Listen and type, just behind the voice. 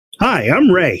Hi, I'm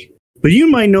Ray, but you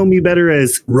might know me better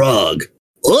as Rug,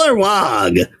 or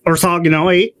Wog, or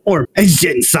Soganoy, or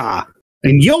Jinsa.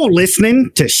 And you're listening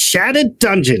to Shattered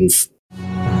Dungeons.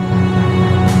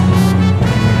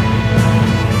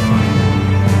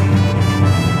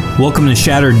 Welcome to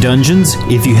Shattered Dungeons.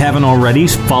 If you haven't already,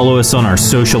 follow us on our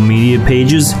social media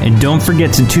pages, and don't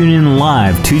forget to tune in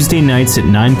live Tuesday nights at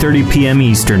 9:30 p.m.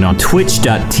 Eastern on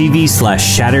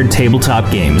twitch.tv/Shattered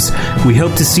Tabletop Games. We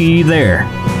hope to see you there.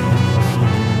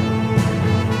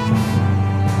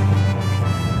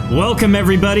 Welcome,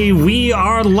 everybody. We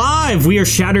are live. We are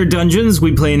Shattered Dungeons.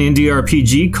 We play an indie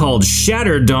RPG called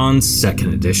Shattered Dawn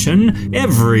 2nd Edition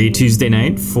every Tuesday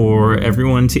night for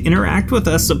everyone to interact with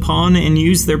us upon and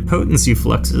use their potency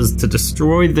fluxes to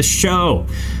destroy the show.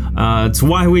 It's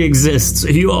why we exist, so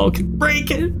you all can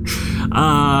break it.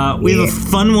 We have a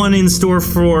fun one in store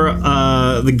for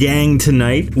the gang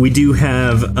tonight. We do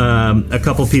have a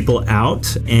couple people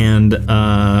out, and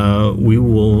we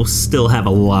will still have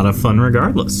a lot of fun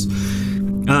regardless.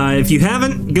 If you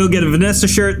haven't, go get a Vanessa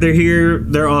shirt. They're here.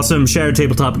 They're awesome.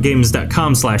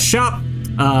 ShatteredTabletopGames.com/shop.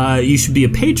 You should be a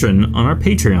patron on our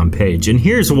Patreon page, and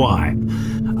here's why.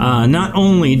 Not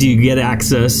only do you get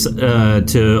access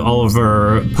to all of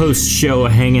our post-show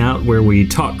hangout where we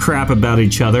talk crap about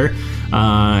each other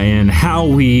and how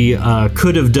we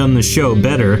could have done the show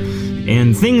better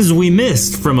and things we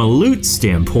missed from a loot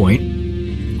standpoint,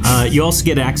 you also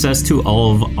get access to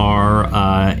all of our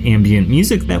ambient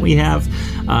music that we have,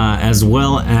 as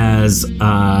well as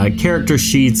character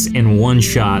sheets and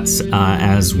one-shots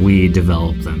as we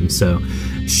develop them. So,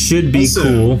 should be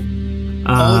cool.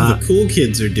 All of the cool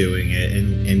kids are doing it,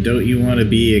 and don't you want to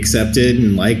be accepted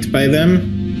and liked by them?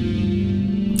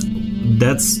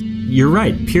 You're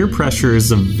right. Peer pressure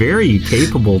is a very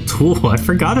capable tool. I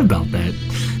forgot about that.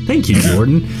 Thank you,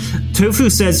 Jordan. Tofu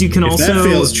says you can if also... that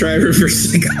fails, try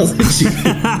reverse psychology.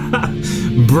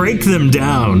 Break them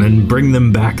down and bring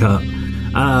them back up.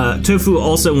 Tofu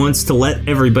also wants to let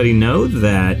everybody know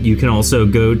that you can also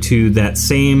go to that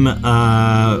same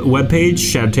webpage,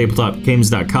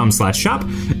 ShatteredTabletopGames.com/shop,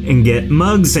 and get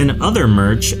mugs and other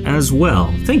merch as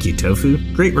well. Thank you, Tofu.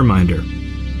 Great reminder.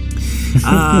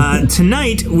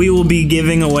 Tonight, we will be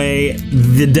giving away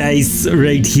the dice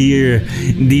right here.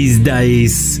 These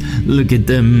dice. Look at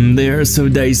them. They are so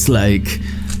dice-like.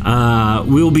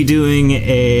 We'll be doing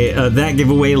that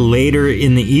giveaway later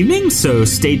in the evening, so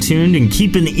stay tuned and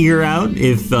keep an ear out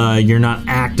if you're not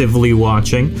actively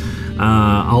watching.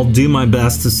 I'll do my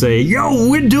best to say, "Yo,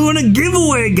 we're doing a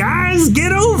giveaway, guys!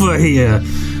 Get over here!"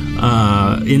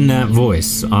 In that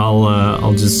voice,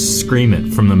 I'll just scream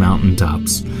it from the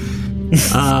mountaintops.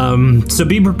 So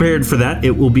be prepared for that.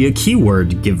 It will be a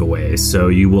keyword giveaway, so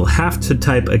you will have to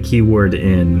type a keyword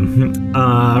in.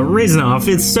 Raisinoff,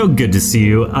 it's so good to see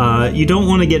you. You don't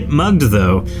want to get mugged,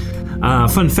 though.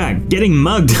 Fun fact, getting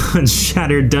mugged on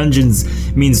Shattered Dungeons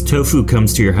means Tofu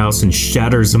comes to your house and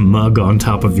shatters a mug on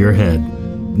top of your head.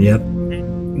 Yep.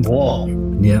 Whoa.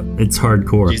 Yep, it's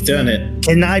hardcore. She's done it.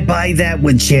 Can I buy that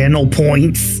with channel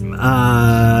points?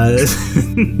 No,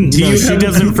 she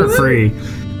does it for free.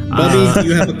 Bubby, do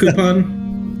you have a coupon?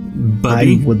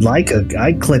 Bubby? I would like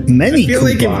I clip many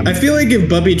coupons. I feel like if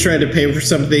Bubby tried to pay for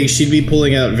something, she'd be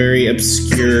pulling out very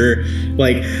obscure,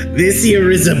 like, this here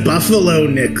is a buffalo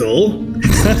nickel.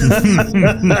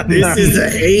 This is a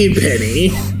hay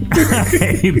penny.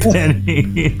 Hey,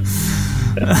 Penny.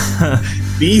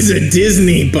 These are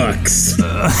Disney bucks.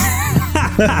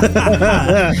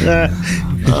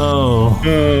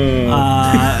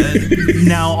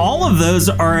 Now all of those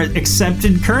are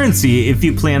accepted currency if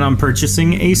you plan on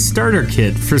purchasing a starter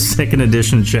kit for 2nd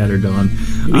edition Shattered Dawn.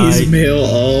 Please mail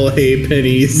all hay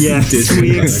pennies. Yes,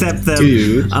 we accept them.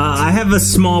 Dude. I have a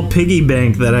small piggy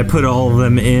bank that I put all of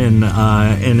them in,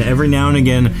 and every now and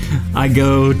again I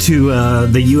go to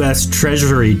the U.S.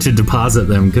 Treasury to deposit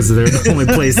them because they're the only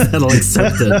place that'll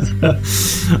accept it.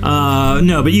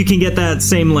 No, but you can get that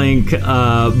same link,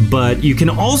 but you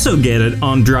can also get it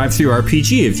on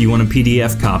DriveThruRPG if you want a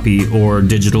PDF copy or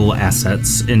digital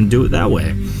assets and do it that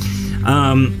way.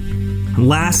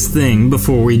 Last thing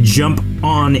before we jump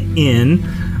on in,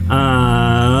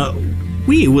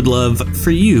 we would love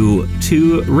for you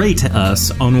to rate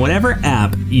us on whatever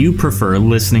app you prefer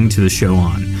listening to the show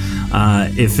on.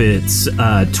 If it's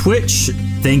Twitch,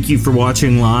 thank you for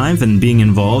watching live and being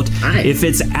involved. Hi. If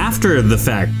it's after the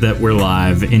fact that we're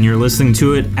live and you're listening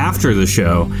to it after the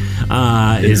show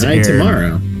is aired,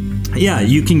 tomorrow. Yeah,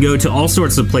 you can go to all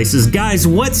sorts of places. Guys,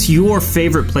 what's your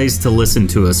favorite place to listen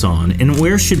to us on? And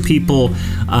where should people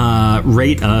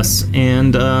rate us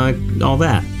and all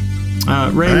that?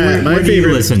 Ray, my where do you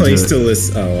favorite listen place to it? to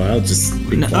listen. Oh, I'll just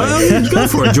Go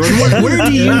for it, Jordan. Where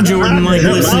do you, Jordan, like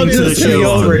listening to the show?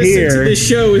 over here. The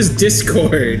show is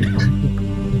Discord.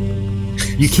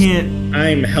 You can't.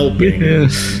 I'm helping.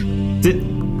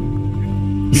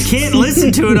 You can't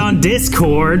listen to it on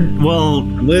Discord. Well,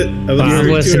 I'm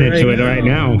listening to it right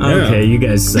now. okay, you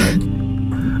guys suck.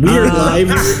 We are live.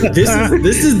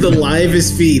 This is the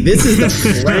livest feed. This is the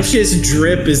freshest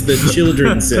drip, as the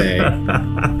children say.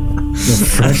 The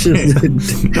freshest.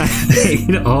 I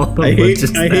hate all of I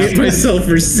hate myself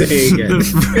for saying it. The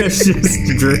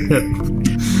freshest drip.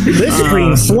 This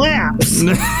screen slaps.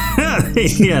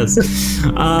 Yes.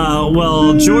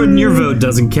 Well, Jordan, your vote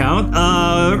doesn't count.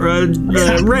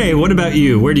 Ray, what about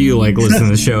you? Where do you like listening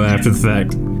to the show after the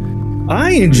fact?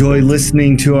 I enjoy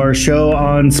listening to our show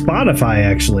on Spotify,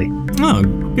 actually. Oh,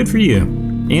 good for you.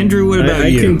 Andrew, what about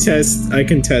you? I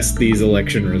can test these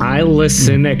election results. I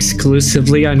listen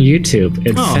exclusively on YouTube.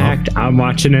 In fact, I'm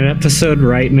watching an episode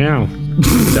right now.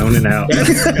 Zoning out.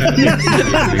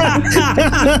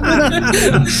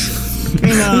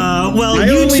 Well, I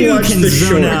you only two watch can the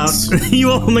zone out. shorts.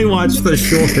 You only watch the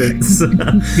shorts.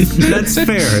 That's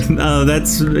fair.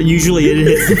 That's usually it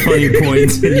hits the funny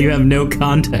points and you have no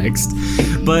context.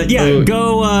 But yeah,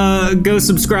 go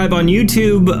subscribe on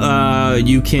YouTube.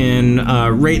 You can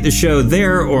rate the show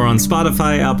there or on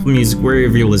Spotify, Apple Music,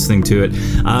 wherever you're listening to it.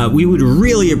 We would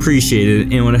really appreciate it,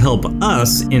 and it would help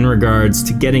us in regards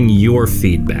to getting your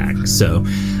feedback. So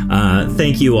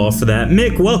thank you all for that.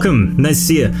 Mick, welcome. Nice to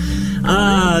see you.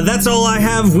 That's all I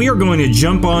have. We are going to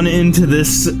jump on into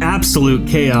this absolute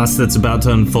chaos that's about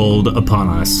to unfold upon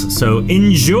us. So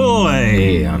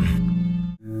enjoy!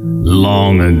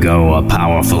 Long ago, a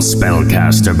powerful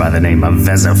spellcaster by the name of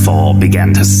Vezifor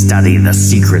began to study the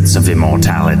secrets of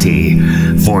immortality.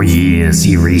 For years,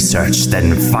 he researched,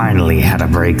 then finally had a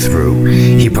breakthrough.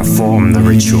 He performed the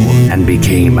ritual and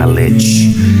became a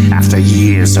lich. After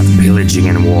years of pillaging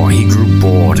and war, he grew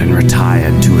bored and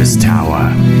retired to his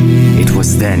tower. It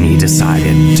was then he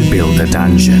decided to build a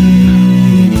dungeon.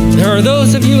 There are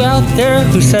those of you out there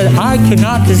who said I could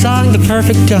not design the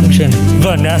perfect dungeon,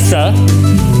 Vanessa,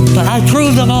 but I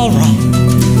proved them all wrong.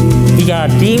 We got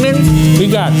demons, we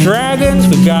got dragons,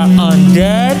 we got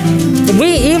undead,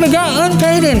 we even got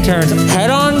unpaid interns. Head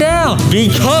on down,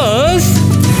 because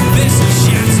This is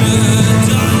Shattered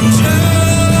Dungeons.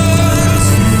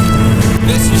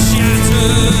 This is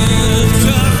Shattered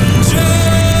Dungeons.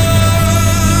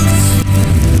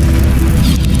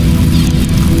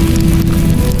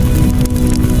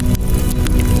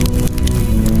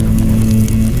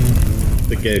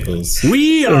 The giggles.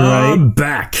 We are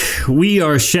back. We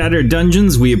are Shattered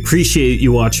Dungeons. We appreciate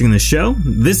you watching the show.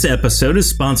 This episode is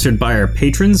sponsored by our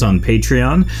patrons on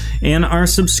Patreon and our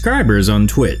subscribers on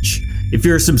Twitch. If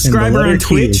you're a subscriber on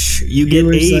Twitch, you get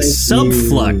a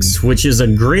subflux, which is a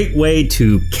great way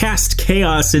to cast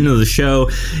chaos into the show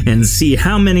and see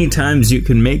how many times you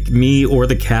can make me or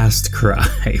the cast cry.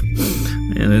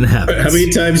 And it happens. How many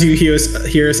times you hear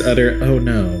us utter, "Oh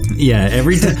no"? Yeah,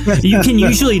 every time. You can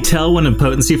usually tell when a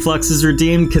potency flux is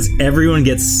redeemed because everyone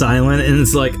gets silent and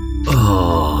it's like,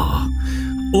 oh.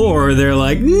 Or they're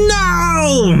like,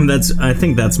 no! I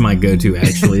think that's my go-to,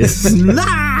 actually.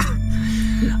 Nah!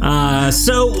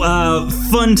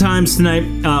 Fun times tonight.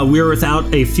 We're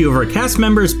without a few of our cast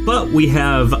members, but we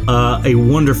have a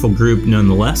wonderful group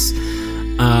nonetheless.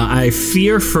 I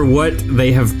fear for what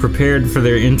they have prepared for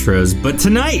their intros, but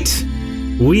tonight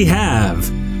we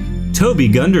have Toby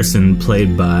Gunderson,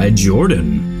 played by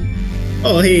Jordan.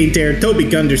 Oh, hey there, Toby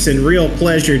Gunderson. Real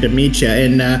pleasure to meet you.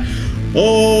 And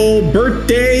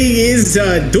birthday is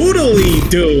doodly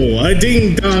doo, a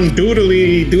ding dong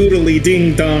doodly doodly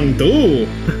ding dong doo.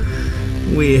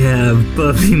 We have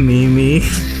Bubby Mimi,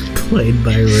 played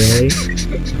by Ray.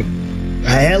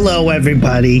 Hello,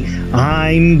 everybody.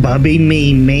 I'm Bubby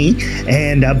Mimi,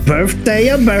 and a birthday.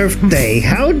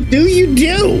 How do you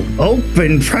do?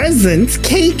 Open presents,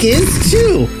 cake is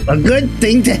too. A good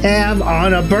thing to have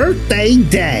on a birthday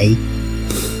day.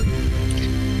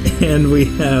 And we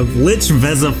have Lich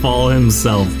Vezifor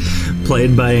himself,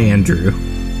 played by Andrew.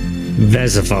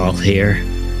 Vezival here.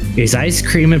 Is ice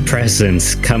cream and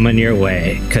presents coming your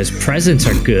way? Because presents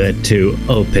are good to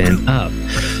open up.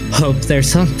 Hope there's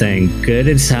something good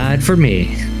inside for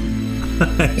me.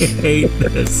 I hate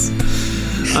this.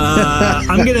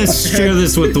 I'm going to share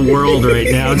this with the world right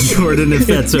now, Jordan, if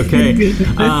that's okay.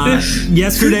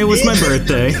 Yesterday was my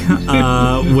birthday,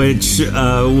 which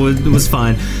was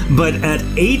fine. But at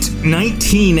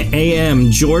 8:19 a.m.,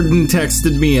 Jordan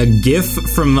texted me a GIF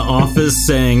from the office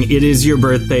saying, "It is your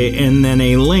birthday," and then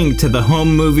a link to the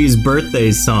Home Movies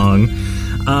birthday song.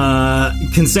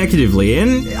 consecutively.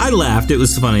 And I laughed. It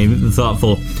was funny,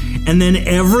 thoughtful. And then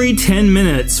every 10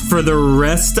 minutes for the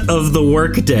rest of the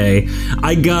workday,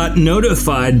 I got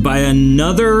notified by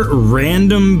another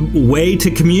random way to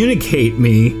communicate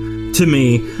to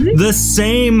me the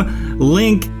same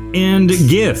link and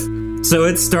GIF. So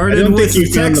it started with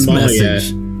text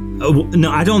message. No,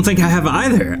 I don't think I have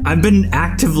either. I've been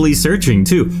actively searching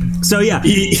too. So yeah,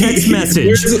 text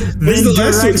message, then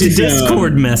direct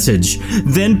Discord message,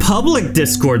 then public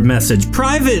Discord message,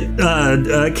 private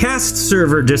cast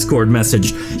server Discord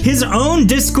message, his own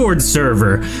Discord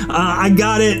server. I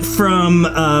got it from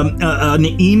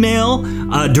an email,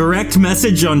 direct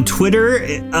message on Twitter.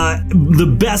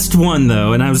 The best one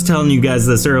though, and I was telling you guys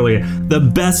this earlier, the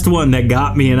best one that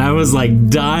got me, and I was like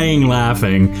dying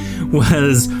laughing,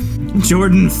 was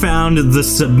Jordan found the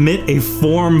submit a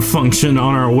form function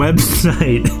on our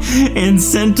website and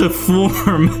sent a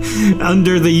form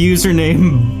under the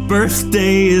username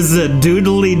birthday is a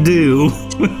doodly doo.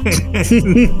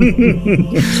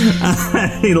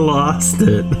 I lost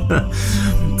it.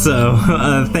 So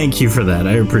thank you for that.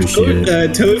 I appreciate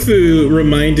it. Tofu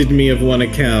reminded me of one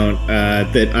account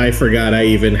that I forgot I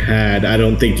even had. I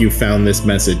don't think you found this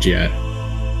message yet.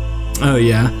 Oh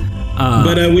yeah.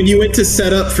 But when you went to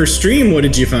set up for stream, what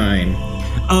did you find?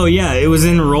 Oh yeah, it was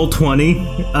in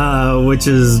Roll20, which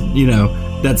is,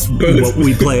 that's what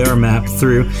we play our map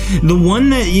through. The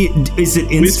one that is it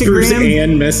Instagram? Whispers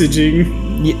and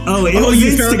messaging. Yeah, it was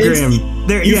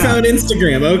Instagram. You found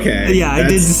Instagram, okay. Yeah, I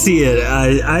did see it.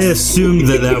 I assumed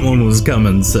that one was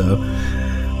coming, so.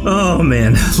 Oh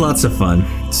man, lots of fun.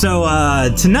 So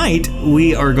tonight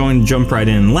we are going to jump right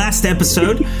in. Last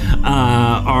episode,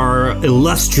 our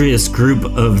illustrious group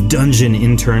of dungeon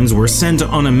interns were sent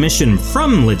on a mission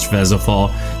from Lich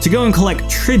Vezafall to go and collect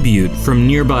tribute from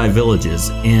nearby villages.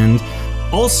 And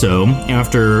also,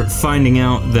 after finding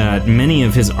out that many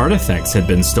of his artifacts had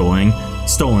been stolen,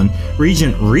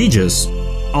 Regent Regis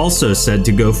also said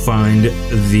to go find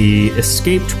the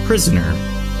escaped prisoner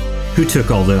who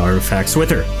took all the artifacts with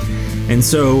her. And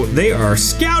so they are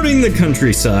scouting the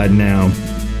countryside now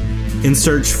in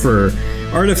search for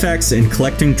artifacts and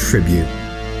collecting tribute.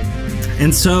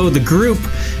 And so the group,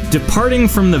 departing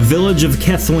from the village of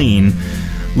Kathleen,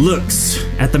 looks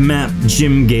at the map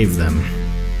Jim gave them.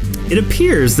 It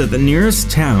appears that the nearest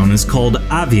town is called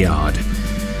Aviad.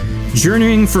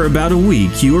 Journeying for about a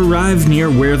week, you arrive near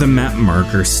where the map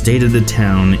marker stated the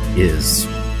town is.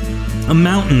 A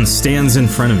mountain stands in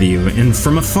front of you, and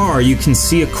from afar you can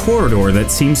see a corridor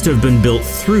that seems to have been built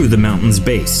through the mountain's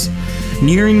base.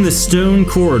 Nearing the stone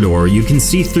corridor, you can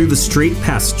see through the straight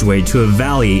passageway to a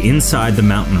valley inside the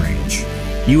mountain range.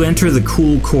 You enter the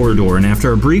cool corridor, and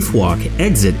after a brief walk,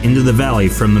 exit into the valley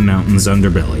from the mountain's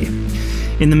underbelly.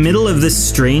 In the middle of this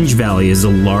strange valley is a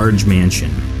large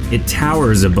mansion. It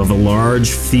towers above a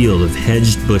large field of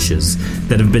hedged bushes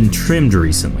that have been trimmed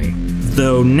recently,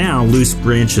 though now loose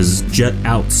branches jut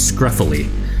out scruffily.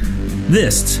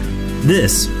 This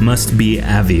must be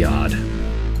Aviad.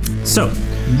 So,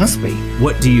 Must be.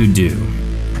 what do you do?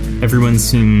 Everyone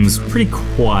seems pretty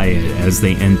quiet as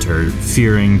they enter,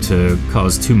 fearing to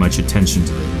cause too much attention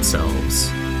to themselves.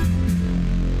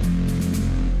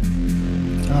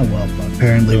 Oh, well,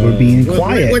 apparently we're being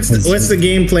quiet. What's the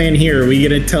game plan here? Are we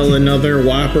gonna tell another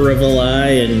whopper of a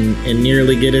lie and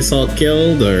nearly get us all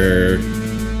killed, or?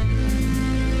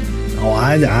 Oh,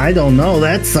 I don't know.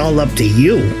 That's all up to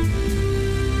you.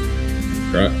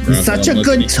 You're such a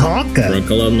good talker.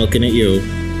 Grunkle, I'm looking at you.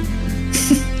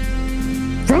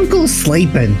 Grunkle's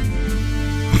sleeping.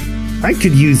 I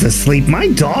could use a sleep. My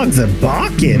dogs are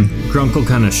barking. Grunkle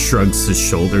kind of shrugs his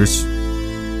shoulders.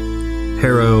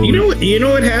 Harrow. You know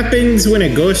what happens when a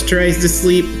ghost tries to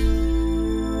sleep?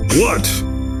 What?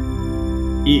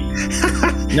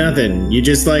 Nothing. You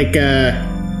just like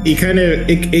it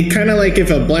kind of like if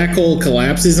a black hole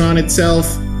collapses on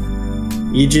itself.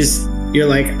 You're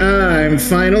like, I'm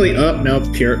finally up.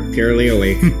 Nope, purely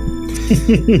awake.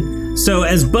 So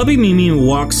as Bubby Mimi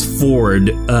walks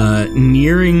forward,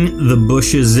 nearing the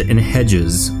bushes and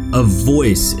hedges, a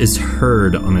voice is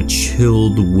heard on a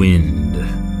chilled wind.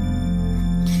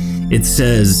 It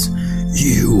says,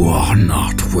 You are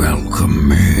not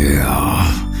welcome here.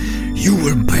 You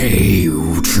will pay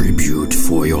tribute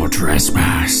for your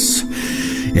trespass.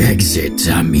 Exit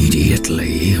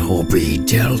immediately or be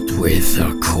dealt with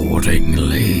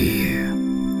accordingly.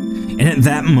 and at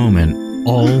that moment,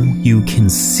 all you can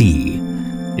see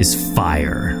is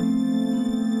fire.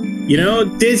 You know,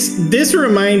 this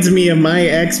reminds me of my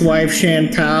ex-wife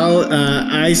Chantal.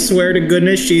 I swear to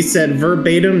goodness, she said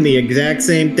verbatim the exact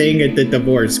same thing at the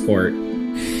divorce court.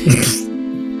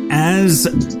 As As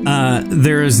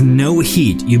there is no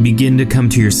heat, you begin to come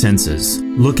to your senses.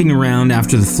 Looking around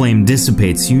after the flame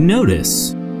dissipates, you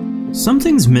notice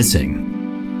something's missing.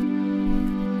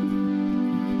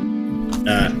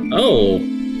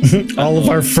 All of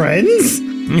our friends?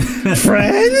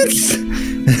 Friends?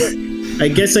 I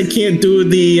guess I can't do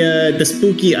the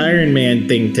spooky Iron Man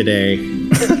thing today.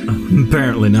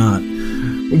 Apparently not.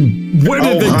 Where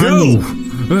did they go?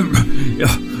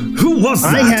 Who was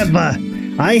that?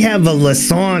 I have a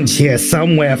lasagna here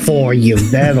somewhere for you.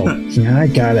 I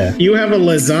gotta. You have a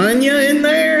lasagna in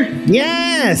there?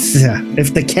 Yes!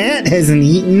 If the cat hasn't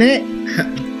eaten it.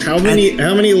 How many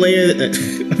layers?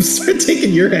 I'm sorry,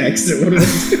 taking your accent. What am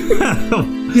I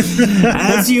doing?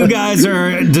 As you guys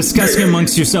are discussing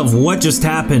amongst yourself what just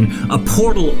happened, a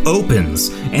portal opens,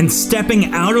 and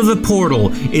stepping out of the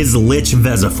portal is Lich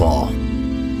Vezafall.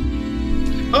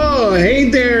 Oh, hey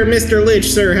there, Mr. Lich,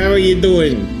 sir. How are you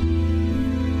doing?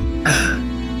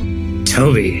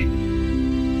 Toby,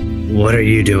 what are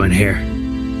you doing here?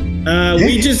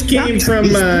 We just came from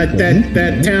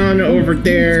that town over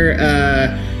there,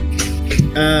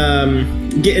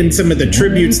 getting some of the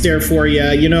tributes there for you.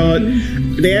 You know,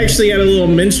 they actually had a little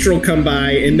minstrel come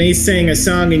by and they sang a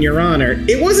song in your honor.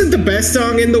 It wasn't the best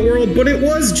song in the world, but it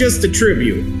was just a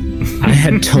tribute. I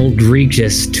had told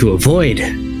Regis to avoid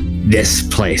this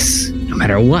place, no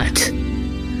matter what.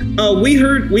 We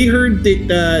heard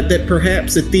that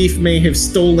perhaps a thief may have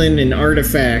stolen an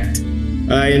artifact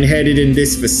and headed in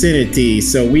this vicinity.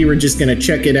 So we were just gonna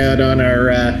check it out on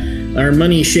our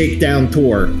money shakedown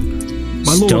tour.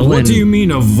 My lord, what do you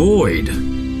mean avoid?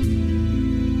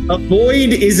 A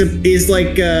void is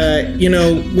like you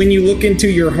know, when you look into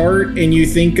your heart and you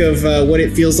think of what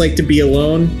it feels like to be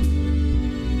alone.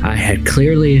 I had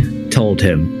clearly told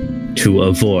him to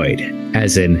avoid,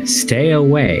 as in stay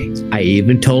away. I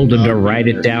even told him to write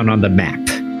it down on the map.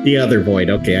 The other void.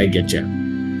 Okay, I get you.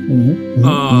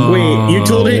 Wait,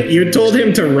 you told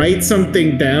him to write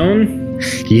something down?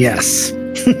 Yes.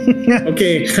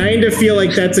 Okay, kind of feel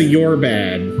like that's a your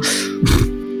bad.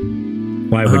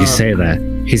 Why would you say that?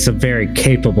 He's a very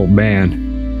capable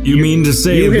man. You mean to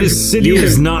say this city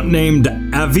is not named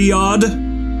Aviad?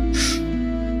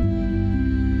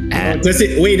 Does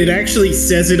it? Wait, it actually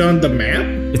says it on the map?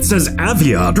 It says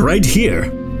Aviad right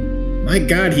here. My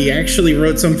God, he actually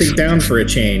wrote something down for a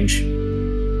change.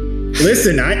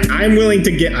 Listen, I'm willing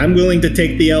to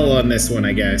take the L on this one,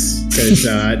 I guess, because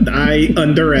I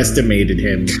underestimated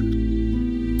him.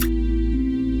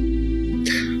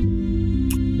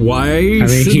 Why? I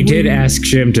mean, he did ask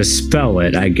Jim to spell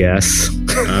it, I guess.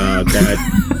 Oh, God.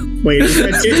 Wait, is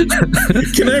that it?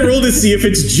 Can I roll to see if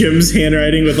it's Jim's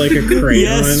handwriting with like a crayon?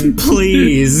 Yes,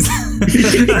 please.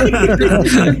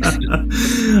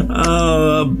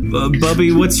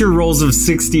 Bubby, what's your rolls of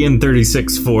 60 and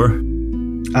 36 for?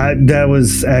 That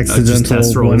was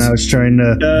accidental when I was trying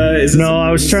to.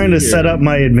 I was trying to set up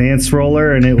my advanced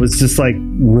roller, and it was just like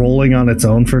rolling on its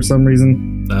own for some reason.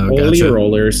 Holy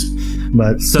rollers!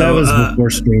 But that was before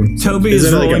stream. Toby is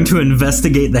rolling to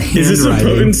investigate the handwriting. Is this a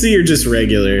potency or just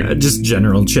regular? Just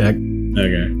general check.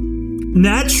 Okay.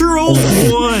 Natural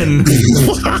 1.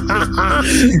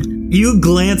 You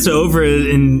glance over it,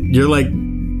 and you're like,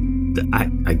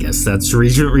 I guess that's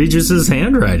Regent Regis's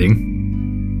handwriting.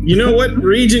 You know what,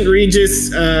 Regent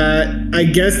Regis, I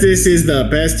guess this is the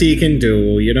best he can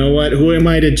do. You know what? Who am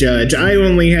I to judge? I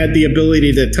only had the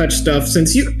ability to touch stuff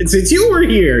since you were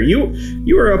here. You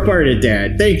were a part of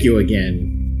Dad. Thank you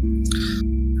again.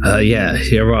 Yeah,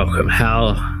 you're welcome.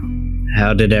 How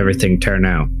did everything turn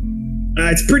out?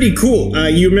 It's pretty cool.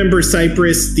 You remember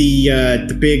Cypress,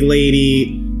 the big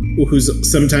lady who's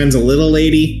sometimes a little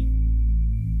lady?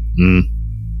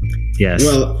 Yes.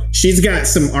 Well, she's got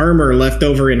some armor left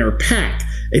over in her pack.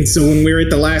 And so when we were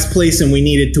at the last place and we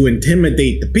needed to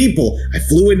intimidate the people, I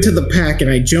flew into the pack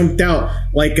and I jumped out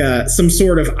like some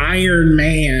sort of Iron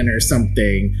Man or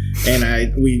something.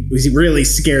 And we really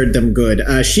scared them good.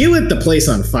 She lit the place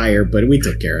on fire, but we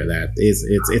took care of that.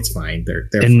 It's fine. They're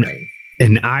fine.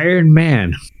 An Iron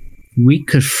Man. We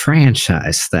could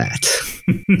franchise that.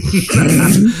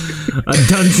 A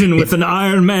dungeon with an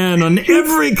Iron Man on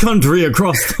every country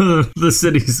across the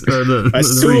cities or the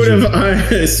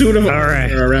suit of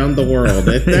armor around the world.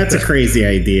 That's a crazy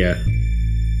idea.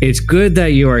 It's good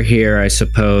that you are here. I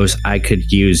suppose I could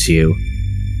use you.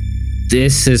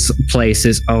 This place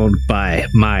is owned by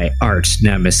my arch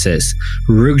nemesis,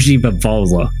 Rugi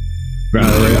Bavola.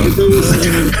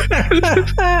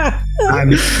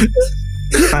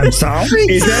 I'm sorry?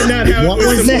 Is that not how it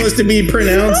was supposed to be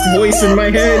pronounced? Voice in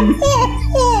my head?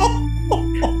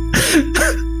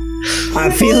 I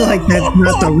feel like that's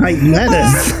not the right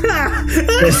letters.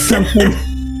 There's something.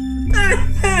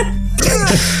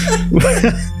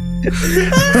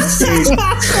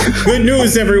 Good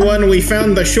news, everyone. We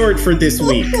found the short for this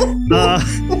week.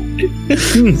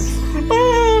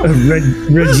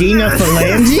 Regina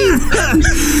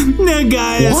Phalange? Now,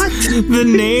 guys, What? the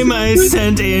name I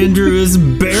sent Andrew is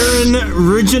Baron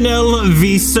Reginald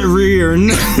Viserion.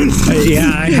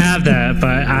 Yeah, I have that,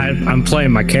 but I'm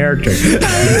playing my character.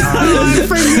 I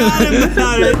forgot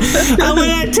about it. And when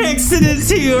I texted it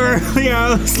to you earlier,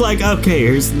 I was like, okay,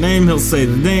 here's the name. He'll say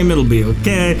the name. It'll be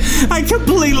okay. I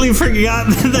completely forgot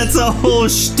that that's a whole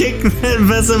shtick that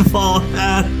Vesifal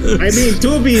had. I mean,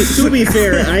 to be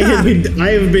fair, I have been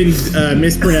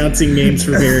mispronouncing names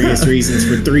for various reasons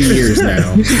for 3 years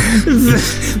now.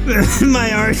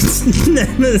 My arch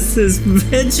nemesis,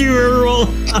 Vegeral.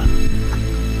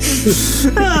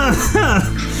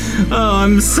 Oh,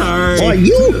 I'm sorry. Boy,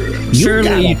 you Surely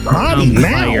got you a body don't by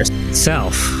now.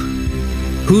 yourself.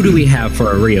 Who do we have for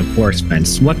our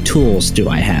reinforcements? What tools do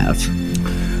I have?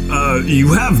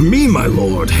 You have me, my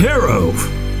lord, Harrow.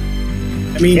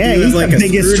 I mean, Yeah, do you he's have like the a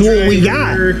biggest tool we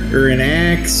got. screwdriver or an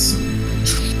axe,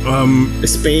 a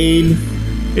spade?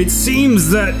 It seems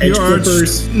that Edge your arch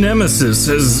clippers. nemesis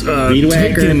has Weed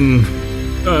whacker. taken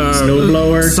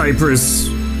Snowblower. Cypress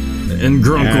and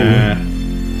Grunkle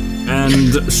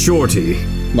and Shorty.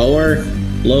 Mower,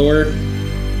 blower.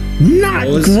 Not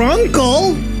What was-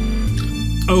 Grunkle.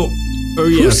 Oh Who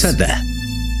yes. said that?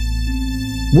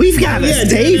 We've got to Yeah,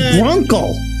 save dude,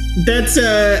 Grunkle. That's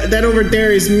that over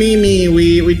there is Mimi.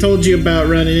 We told you about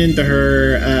running into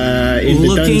her in the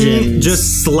Looking dungeons.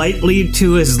 just slightly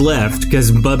to his left,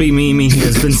 because Bubby Mimi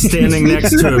has been standing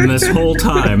next to him this whole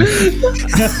time.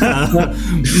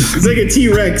 It's like a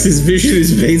T-Rex. His vision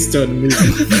is based on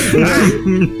movement.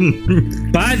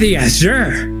 By the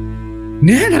Azure.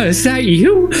 Nana, is that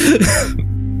you?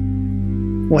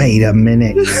 Wait a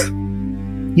minute.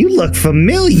 You look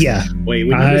familiar. Wait,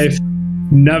 we I've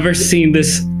never seen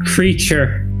this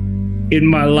creature in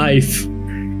my life.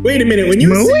 wait a minute. When you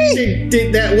Mooey? said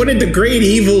did that, one of the great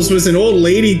evils was an old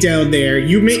lady down there.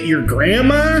 You meant your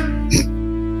grandma?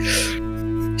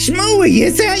 Shmooey,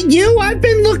 is that you? I've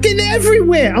been looking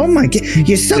everywhere. Oh my god,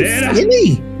 you're so Yeah.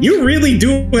 skinny. You really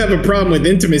do have a problem with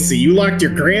intimacy. You locked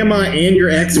your grandma and your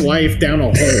ex-wife down a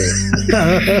hole.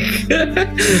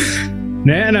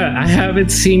 Nana, I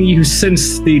haven't seen you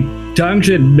since the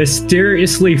dungeon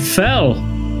mysteriously fell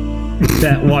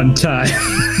that one time.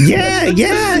 Yeah.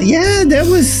 There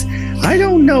was. I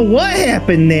don't know what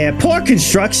happened there. Poor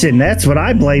construction. That's what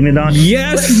I blame it on.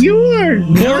 Yes, You were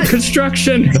more not,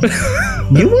 construction.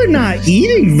 you were not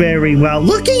eating very well.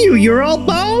 Look at you. You're all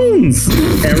bones.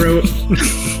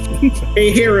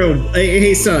 Hero.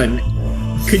 Hey, son.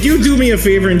 Could you do me a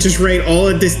favor and just write all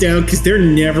of this down? Because they're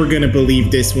never going to believe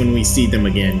this when we see them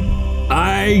again.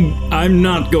 I'm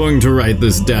not going to write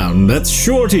this down. That's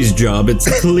Shorty's job. It's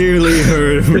clearly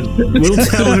her. We'll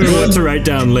tell her what to write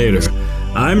down later.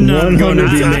 I'm not going to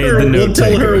be made the We'll note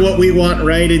tell her taker. what we want,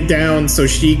 write it down so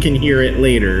she can hear it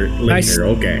later.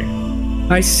 Okay.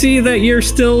 I see that you're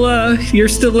still a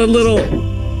little.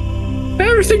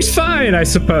 Everything's fine, I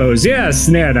suppose. Yes,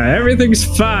 Nana, everything's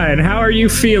fine. How are you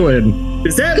feeling?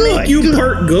 Does that Good, make you good.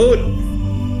 part goat?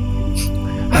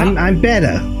 I'm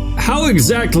better. How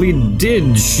exactly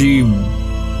did she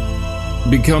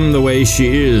become the way she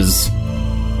is?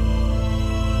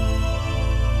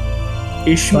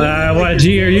 Ishmael, What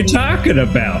are you talking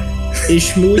about?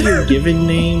 Ishmael your given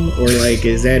name? Or like,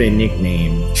 is that a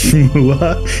nickname?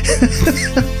 What?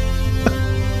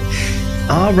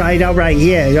 All right.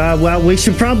 Yeah. Well, we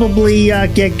should probably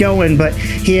get going. But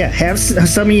here, have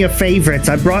some of your favorites.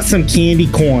 I brought some candy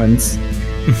corns.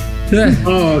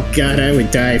 Oh god, I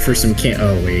would die for some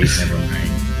Oh wait, never mind.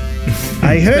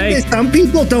 I heard that some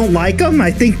people don't like them.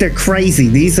 I think they're crazy.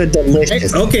 These are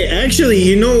delicious. Okay, actually,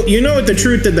 you know what the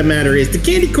truth of the matter is. The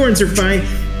candy corns are fine.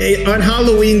 On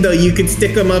Halloween, though, you could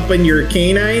stick them up on your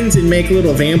canines and make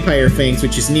little vampire fangs,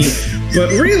 which is neat. But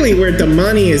really, where the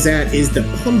money is at is the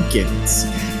pumpkins.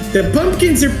 The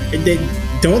pumpkins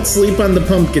don't sleep on the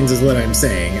pumpkins, is what I'm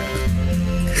saying.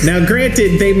 Now,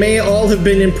 granted, they may all have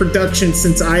been in production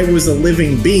since I was a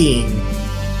living being,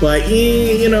 but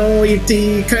you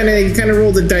kind of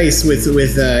roll the dice with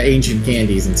ancient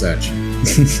candies and such.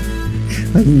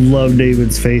 I love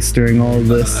David's face during all of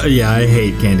this. Yeah, I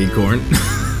hate candy corn.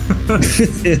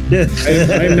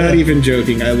 I'm not even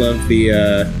joking. I love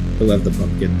the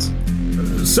pumpkins.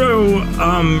 So,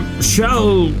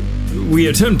 shall we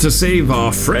attempt to save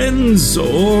our friends,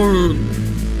 or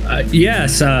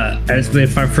Yes, as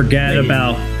if I forget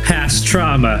about past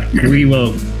trauma, we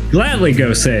will gladly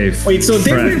go save. Wait, so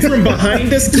they Fred. went from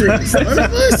behind us to in front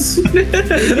of us? They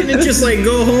didn't just like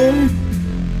go home?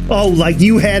 Oh, like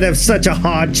you had such a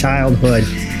hard childhood.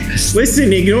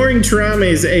 Listen, ignoring trauma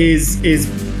is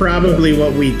probably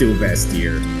what we do best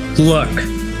here. Look,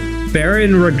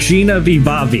 Baron Regina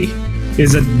Vivavi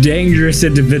is a dangerous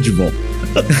individual.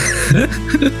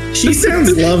 She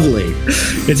sounds lovely.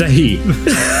 It's a he. She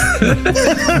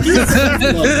sounds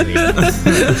lovely.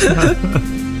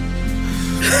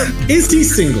 Is he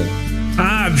single?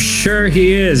 I'm sure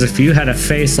he is. If you had a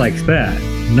face like that,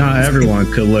 not everyone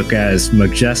could look as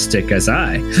majestic as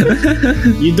I.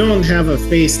 You don't have a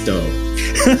face though.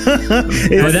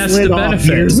 But that's the benefit.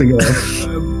 Years ago.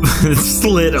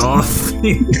 Slid off.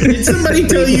 Did somebody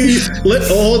tell you?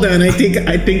 Hold on. I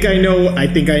think I know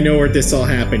where this all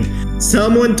happened.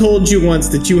 Someone told you once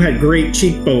that you had great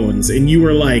cheekbones, and you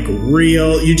were like,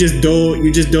 real. You just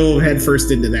dove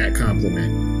headfirst into that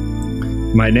compliment.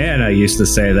 My Nana used to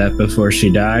say that before she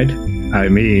died. I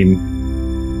mean,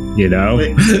 you know.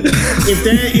 But if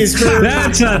that is her,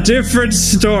 That's a different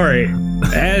story.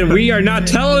 And we are not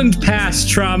telling past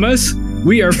traumas.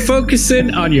 We are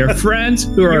focusing on your friends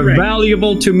who are You're right.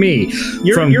 valuable to me.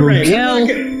 From you're right. Raquel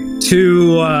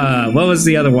to, what was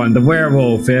the other one? The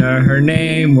werewolf. Her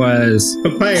name was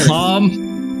Papyrus. Palm.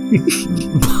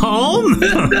 Palm?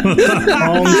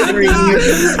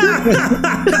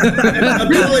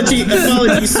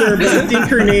 Apology, sir, but I think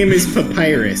her name is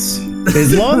Papyrus.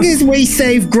 As long as we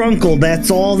save Grunkle,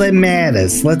 that's all that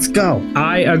matters. Let's go.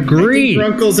 I agree.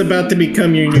 Grunkle's about to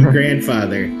become your new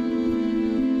grandfather.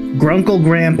 Grunkle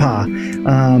Grandpa.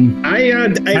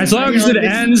 As long as it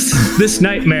ends this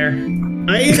nightmare.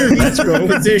 I interviewed for the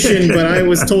position, but I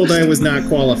was told I was not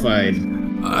qualified.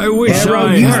 I wish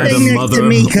Harold, I you had stay a next mother to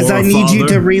me because or I a need you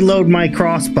father. to reload my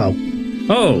crossbow.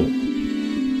 Oh.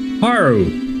 Haru.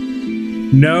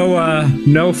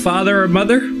 No father or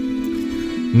mother?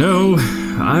 No,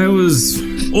 I was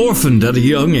orphaned at a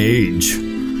young age.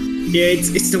 Yeah,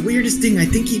 it's the weirdest thing. I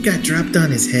think he got dropped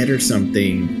on his head or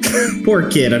something. Poor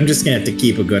kid. I'm just gonna have to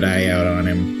keep a good eye out on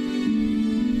him.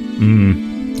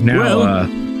 Now, Well-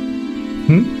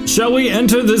 Shall we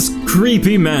enter this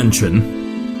creepy mansion?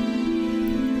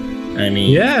 I mean,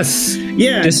 yes.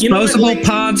 yeah. Disposable you know what,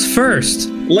 pods first.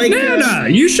 like Nana,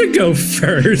 you should go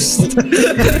first.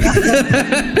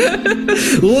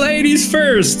 Ladies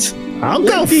first. I'll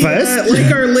go first.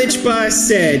 like our lich boss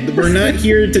said, we're not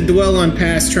here to dwell on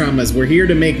past traumas. We're here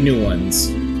to make new ones.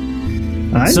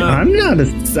 I'm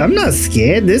not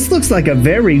scared. This looks like a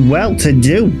very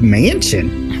well-to-do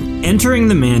mansion. Entering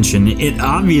the mansion, it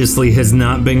obviously has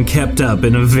not been kept up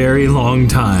in a very long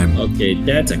time. Okay,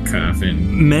 that's a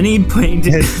coffin. Many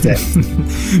Definitely.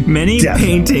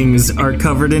 paintings are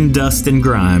covered in dust and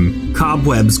grime.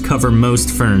 Cobwebs cover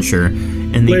most furniture,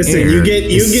 and the Listen, air you get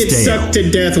is stale. sucked to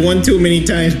death one too many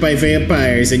times by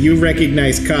vampires, and you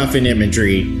recognize coffin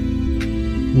imagery.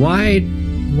 Why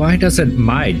doesn't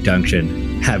my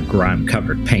dungeon have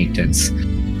grime-covered paintings?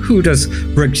 Who does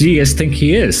Regius think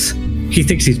he is? He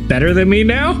thinks he's better than me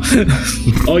now?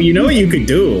 Oh, you know what you could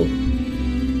do?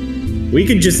 We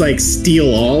could just like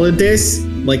steal all of this,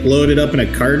 like load it up in a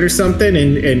cart or something,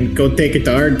 and go take it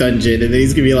to our dungeon, and then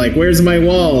he's gonna be like, "Where's my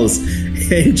walls?"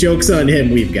 And joke's on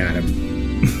him, we've got him.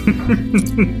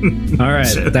 All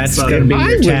right, that's Son. going to be I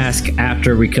your would- task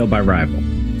after we kill my rival.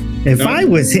 If I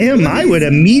was him, I would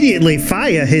immediately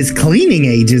fire his cleaning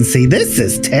agency. This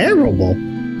is terrible.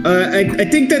 I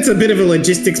think that's a bit of a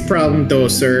logistics problem, though,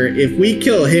 sir. If we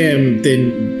kill him,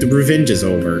 then the revenge is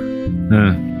over.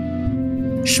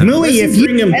 Shmooey, if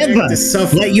bring you him back ever to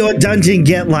Suffolk. let your dungeon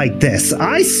get like this,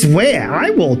 I swear I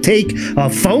will take a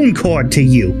phone cord to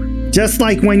you, just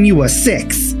like when you were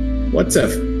 6. What's up?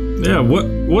 Yeah,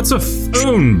 what's a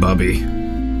phone, Bubby?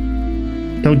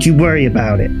 Don't you worry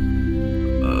about it.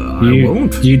 I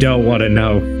won't. You don't want to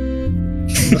know.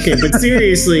 Okay, but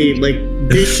seriously, like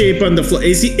this shape on the floor.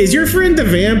 Is your friend a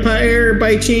vampire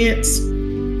by chance?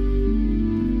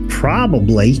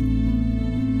 Probably.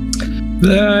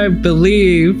 I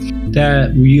believe that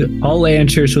all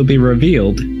answers will be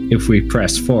revealed if we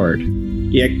press forward.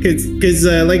 Yeah, because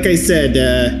like I said,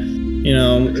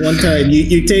 one time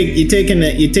you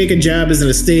take a job as an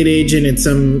estate agent in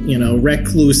some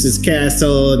recluse's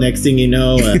castle. Next thing you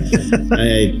know,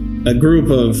 a group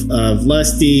of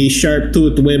lusty,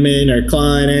 sharp-toothed women are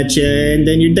clawing at you, and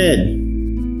then you're dead.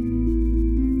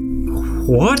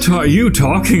 What are you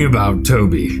talking about,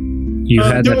 Toby? You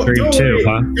had that dream don't too, worry,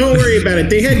 huh? Don't worry about it.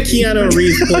 They had Keanu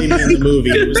Reeves play me in the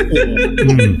movie. It was cool.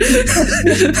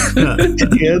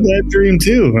 You had that dream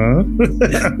too, huh?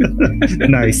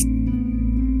 Nice.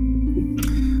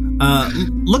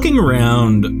 Looking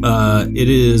around, it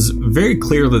is very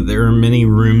clear that there are many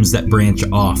rooms that branch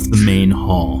off the main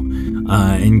hall.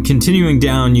 And continuing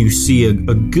down, you see a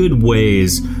good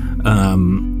ways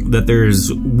that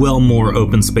there's well more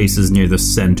open spaces near the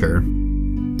center.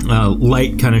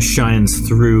 Light kind of shines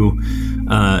through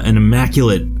an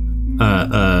immaculate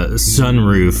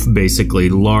sunroof, basically,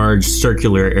 large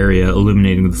circular area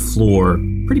illuminating the floor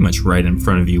pretty much right in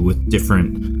front of you with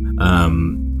different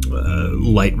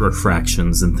light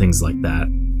refractions and things like that.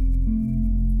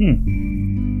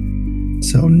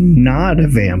 So not a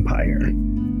vampire.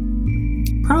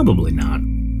 Probably not.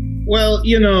 Well,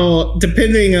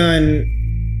 depending on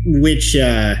which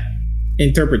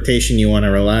interpretation you want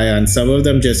to rely on, some of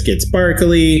them just get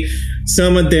sparkly.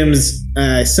 Some of them's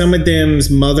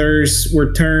mothers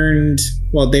were turned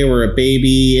while they were a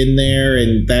baby in there,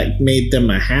 and that made them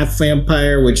a half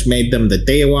vampire, which made them the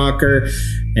Daywalker.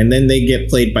 And then they get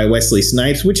played by Wesley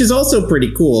Snipes, which is also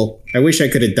pretty cool. I wish I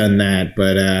could have done that,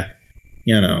 but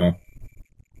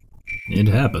it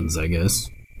happens, I guess.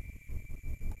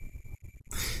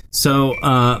 So,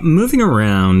 moving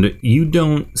around, you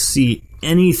don't see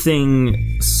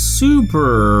anything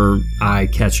super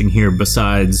eye-catching here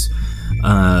besides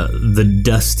the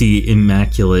dusty,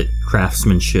 immaculate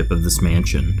craftsmanship of this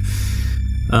mansion.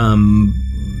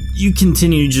 You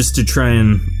continue just to try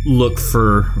and look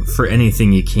for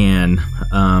anything you can.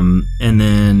 And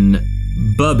then,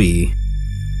 Bubby,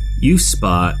 you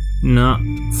spot, not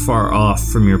far off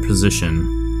from your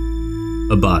position,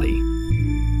 a body.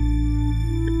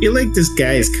 I feel like this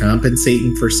guy is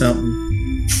compensating for something.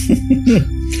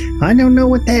 I don't know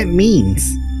what that means.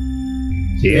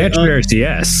 The answer is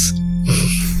yes.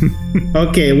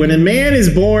 Okay, when a man is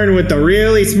born with a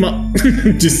really small...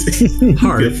 just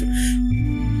Heart.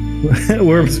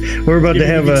 we're about to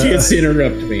have a chance to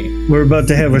interrupt me. We're about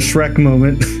to have a Shrek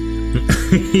moment.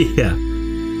 Yeah.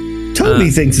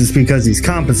 Toby thinks it's because he's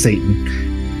compensating.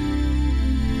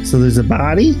 So there's a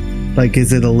body? Like,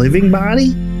 is it a living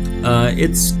body?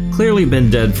 It's clearly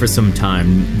been dead for some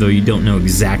time, though you don't know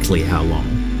exactly how long.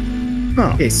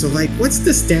 Oh, Okay, so what's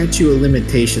the statute of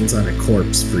limitations on a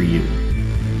corpse for you?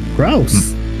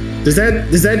 gross. Does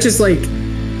that just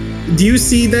do you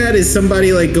see that as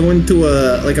somebody going to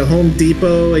a Home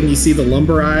Depot and you see the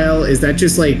lumber aisle? Is that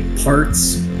just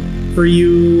parts for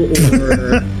you,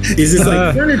 or is this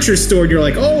furniture store and you're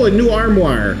like, oh, a new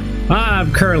armoire?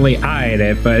 I'm currently eyeing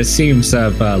it, but it seems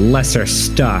of lesser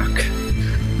stock.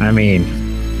 I mean,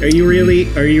 Are you really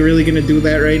gonna do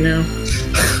that right now?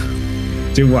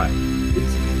 do what?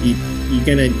 You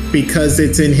gonna, because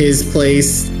it's in his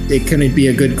place, it couldn't be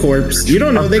a good corpse? You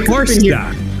don't know. Of They could have course been here.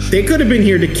 not. They could have been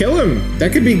here to kill him.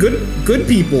 That could be good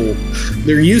people.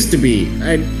 There used to be.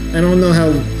 I don't know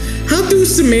how do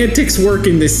semantics work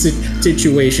in this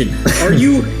situation?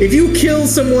 If you kill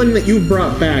someone that you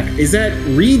brought back, is that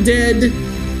re-dead,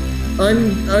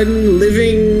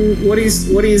 unliving? What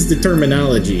is the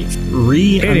terminology?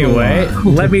 Anyway,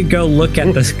 let me go look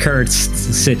at the current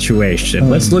situation.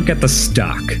 Let's look at the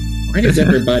stock. Why does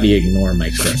everybody ignore my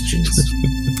questions?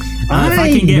 If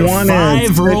I can get wanna 5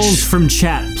 switch- rolls from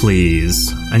chat,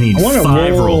 please. I need I wanna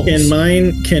 5 roll- rolls.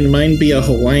 Can mine be a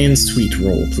Hawaiian sweet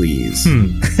roll, please?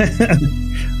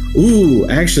 Ooh,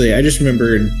 actually, I just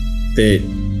remembered that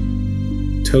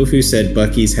Tofu said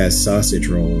Buc-ee's has sausage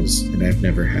rolls, and I've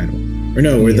never had one. Or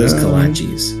no, were those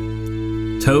kolaches?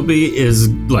 Toby is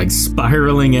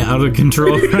spiraling out of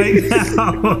control right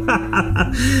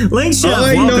now. Link Chef,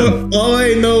 welcome. All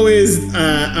I know is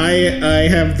I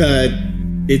have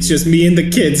it's just me and the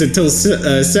kids until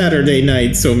Saturday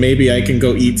night, so maybe I can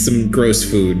go eat some gross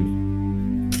food.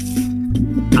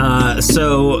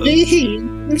 So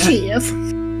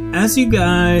as you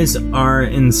guys are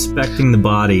inspecting the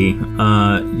body,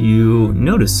 you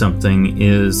notice something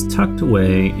is tucked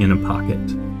away in a pocket.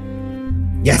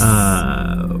 Yes.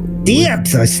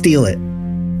 Dips! I steal it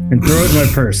and throw it in my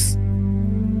purse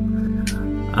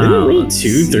Did it roll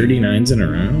 2 39s in a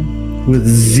row? with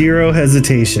zero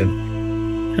hesitation.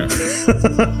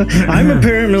 I'm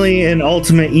apparently an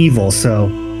ultimate evil, so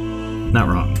Not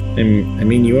wrong. I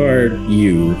mean, you are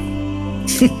you.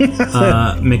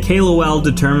 Michaela Well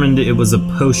determined it was a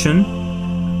potion.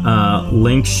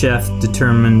 Link Chef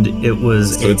determined it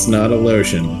was So it's not a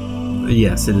lotion.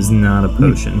 Yes, it is not a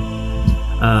potion.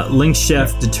 Link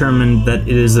Chef determined that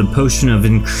it is a potion of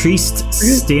increased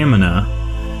stamina.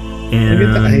 I get the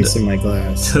And ice in my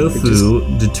glass. It Tofu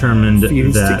just determined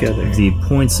fused that together. the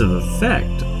points of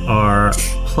effect are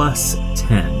plus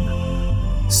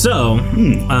 10. So,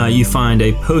 you find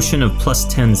a potion of plus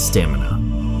 10 stamina.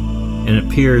 And it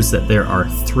appears that there are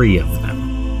 3 of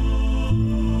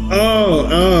them.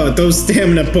 Oh, those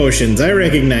stamina potions. I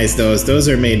recognize those. Those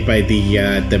are made by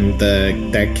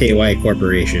that KY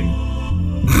Corporation.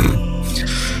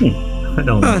 I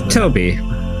don't know. Toby,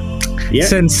 Yeah.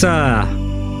 since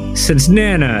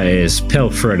Nana is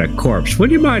pilfering a corpse,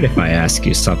 would you mind if I ask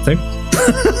you something?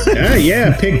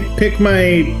 Yeah. Pick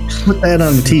my. Put that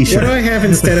on the What t-shirt. do I have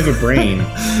instead of a brain?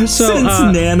 So, Since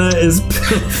Nana is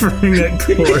pilfering a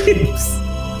corpse.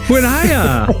 when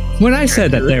I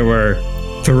said that there were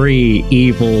 3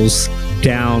 evils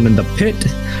down in the pit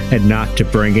and not to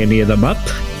bring any of them up,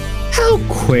 how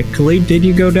quickly did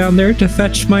you go down there to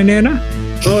fetch my Nana?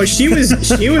 Oh, she was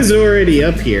already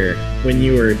up here when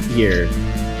you were here.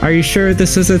 Are you sure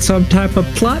this isn't some type of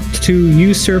plot to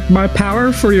usurp my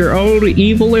power for your own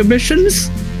evil ambitions?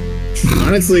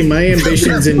 Honestly, my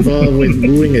ambitions involve with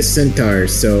wooing a centaur,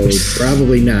 so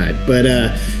probably not. But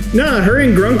no, her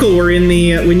and Grunkle were in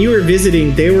the when you were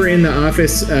visiting. They were in the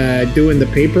office doing the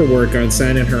paperwork on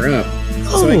signing her up.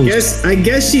 So I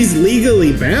guess she's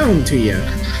legally bound to you.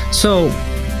 So,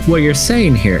 what you're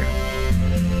saying here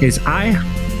is I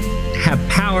have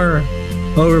power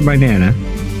over my Nana,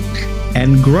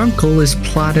 and Grunkle is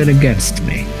plotted against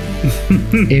me.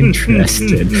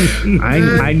 Interested.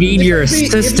 I need your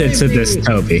assistance in this,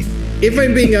 Toby. If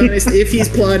I'm being honest, if he's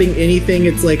plotting anything,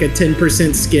 it's like a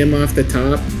 10% skim off the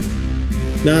top.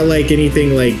 Not like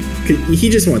anything like... He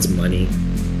just wants money.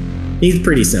 He's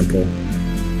pretty simple.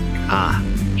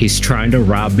 He's trying to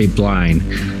rob me blind.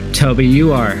 Toby,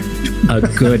 you are a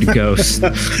good ghost.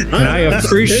 And I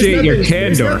appreciate your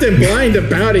candor. There's nothing blind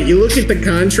about it. You look at the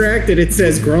contract and it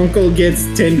says Grunkle gets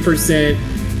 10%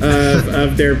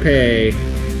 of their pay.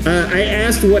 I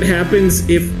asked what happens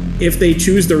if they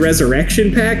choose the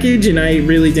resurrection package, and I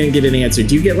really didn't get an answer.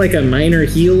 Do you get like a minor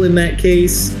heal in that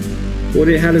case?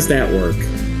 How does that work?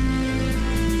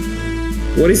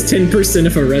 What is 10%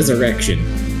 of a resurrection?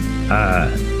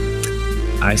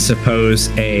 I suppose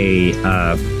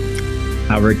I'll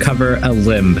recover a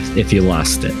limb if you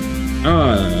lost it.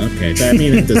 Oh, okay. That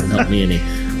means it doesn't help me any.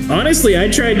 Honestly, I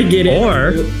tried to get it.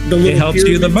 Or it helps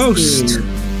you the most. scheme.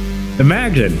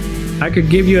 Imagine, I could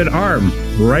give you an arm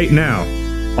right now.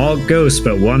 All ghosts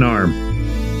but one arm.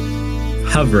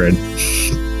 Hovering.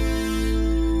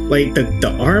 Like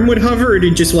the arm would hover, or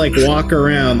did it just like walk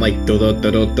around like do do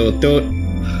do do do do?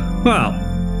 Well,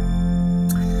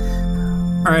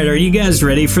 All right, are you guys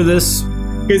ready for this?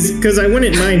 Because I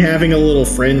wouldn't mind having a little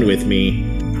friend with me.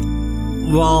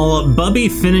 While Bubby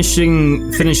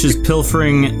finishes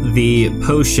pilfering the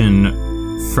potion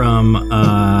from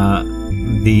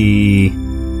the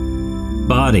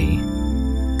body.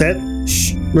 That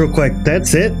real quick.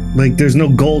 That's it. Like, there's no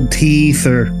gold teeth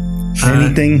or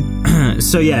anything.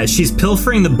 So yeah, she's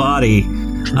pilfering the body.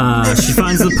 She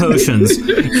finds the potions,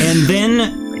 and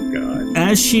then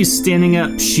as she's standing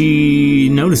up, she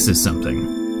notices something.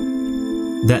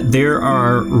 That there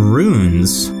are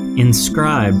runes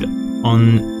inscribed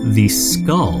on the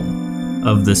skull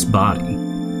of this body.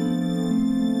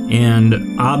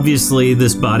 And obviously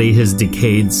this body has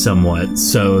decayed somewhat,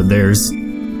 so there's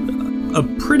a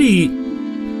pretty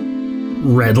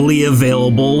readily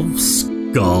available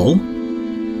skull.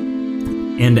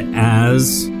 And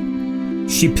as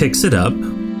she picks it up,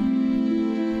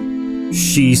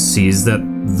 she sees that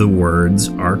the words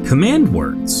are command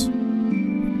words.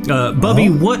 Bubby,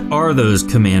 what are those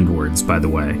command words, by the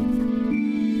way?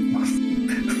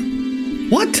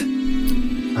 What?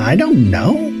 I don't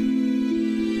know.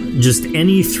 Just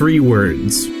any 3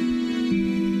 words.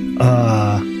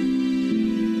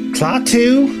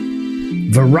 Klaatu,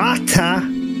 Verata.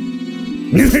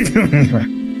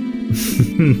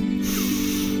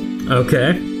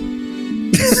 Okay.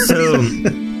 So,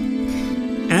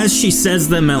 as she says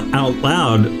them out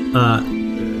loud,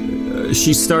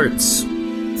 she starts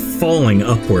falling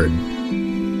upward.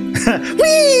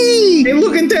 Whee! Hey,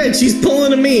 look at that! She's pulling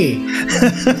to me.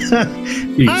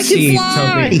 you I see, can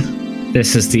fly! Toby,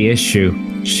 this is the issue.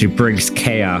 She brings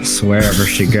chaos wherever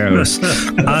she goes.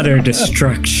 Utter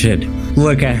destruction.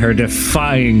 Look at her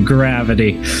defying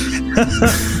gravity.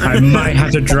 I might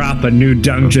have to drop a new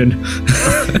dungeon.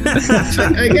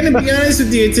 I'm gonna be honest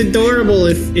with you. It's adorable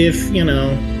if you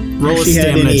know. Roll a she had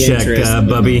stamina any check, interest.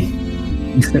 Bubby.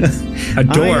 I am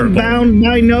Adorable. bound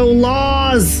by no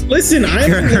laws. Listen,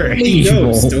 I'm a You're lonely evil.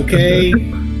 ghost, okay?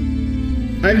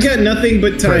 I've got nothing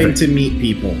but time to meet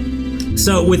people.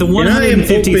 So with a And I am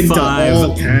open to 155,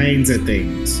 all kinds of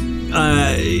things.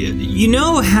 you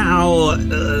know how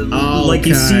All like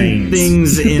you see kinds.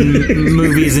 things in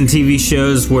movies and TV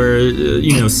shows where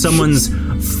you know someone's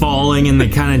falling, and they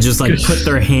kind of just like put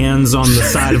their hands on the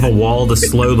side of a wall to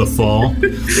slow the fall.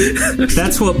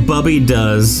 That's what Bubby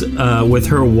does with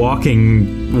her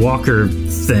walker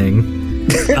thing.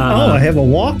 I have a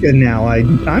walker now.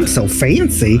 I'm so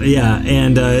fancy. Yeah,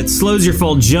 and it slows your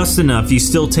fall just enough. You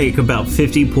still take about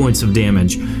 50 points of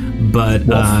damage, but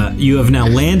you have now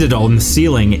landed on the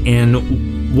ceiling,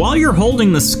 and while you're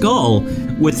holding the skull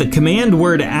with the command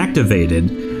word activated,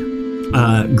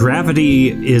 gravity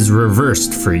is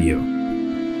reversed for you.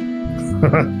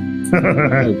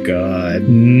 Oh God.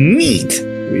 Neat.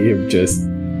 We have just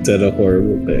done a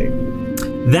horrible thing.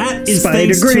 That is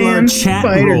thanks to our chat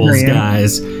rolls,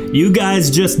 guys. You guys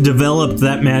just developed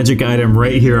that magic item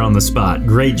right here on the spot.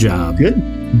 Great job. Good.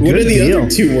 What do the deal. other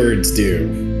two words do?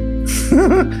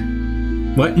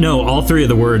 What? No, all three of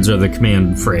the words are the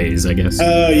command phrase, I guess.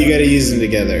 Oh, you got to use them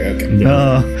together. Okay.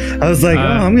 I was like,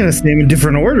 I'm going to say them in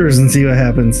different orders and see what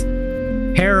happens.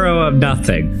 Hero of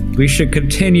nothing. We should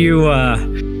continue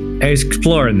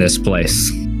exploring this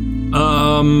place.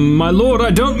 My lord,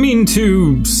 I don't mean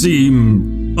to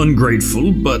seem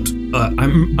ungrateful, but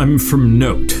I'm from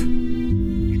Note.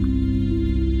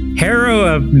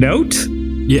 Hero of note?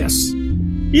 Yes.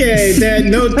 Yeah, that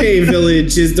Note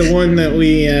village is the one that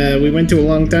we went to a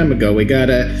long time ago. We got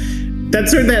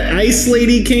that's where that ice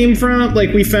lady came from.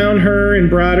 Like, we found her and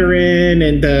brought her in,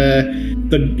 and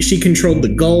she controlled the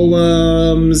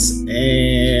golems,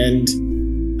 and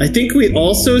I think we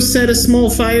also set a small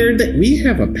fire. That we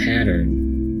have a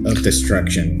pattern of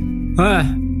destruction.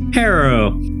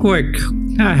 Hero, quick,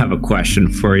 I have a question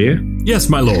for you. Yes,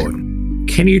 my lord.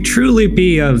 Can you truly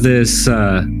be of this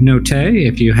Note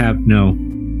if you have no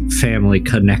family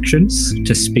connections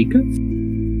to speak of?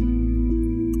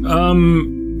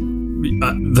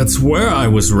 That's where I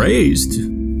was raised.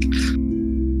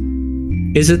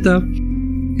 Is it though?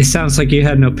 It sounds like you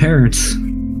had no parents.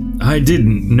 I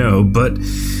didn't know, but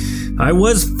I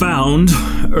was found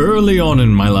early on in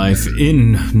my life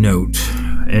in Note,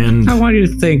 and I want you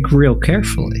to think real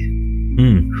carefully.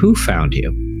 Who found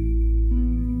you?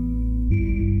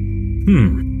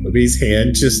 Bobby's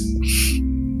hand just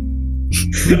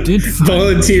did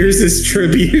volunteers as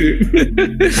tribute.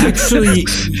 Actually,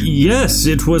 yes,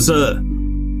 it was a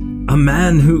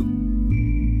man who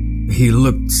he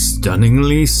looked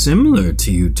stunningly similar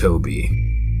to you, Toby.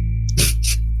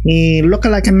 He look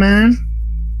like a man.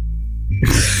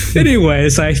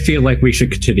 Anyways, I feel like we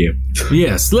should continue.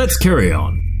 Yes, let's carry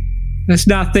on. Let's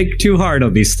not think too hard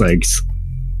on these things.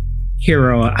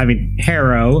 Hero.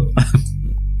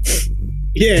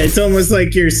 Yeah, it's almost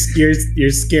like you're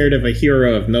scared of a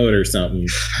hero of note or something.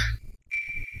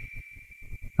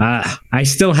 I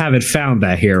still haven't found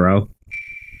that hero.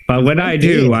 But when I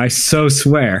do, I so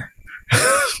swear.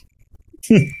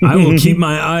 I will keep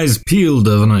my eyes peeled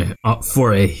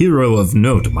for a hero of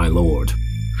note, my lord.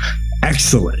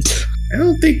 Excellent. I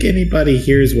don't think anybody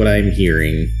hears what I'm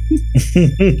hearing.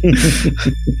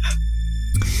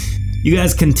 You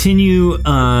guys continue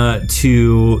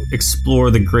to explore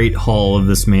the great hall of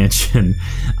this mansion,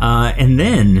 and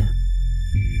then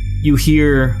you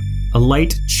hear a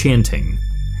light chanting.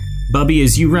 Bubby,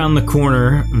 as you round the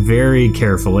corner very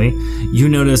carefully, you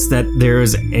notice that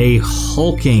there's a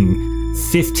hulking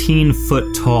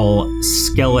 15-foot tall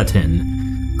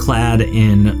skeleton clad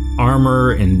in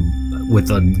armor and with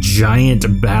a giant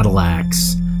battle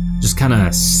axe, just kind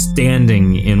of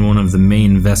standing in one of the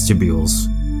main vestibules.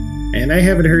 And I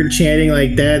haven't heard chanting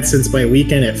like that since my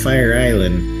weekend at Fire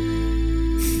Island.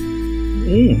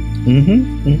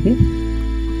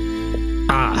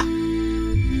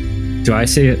 Do I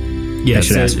see it?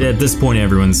 Yes, at this point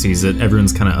everyone sees it.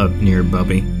 Everyone's kind of up near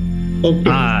Bubby.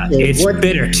 Okay, it's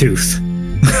Bittertooth.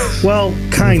 Well,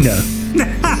 kinda.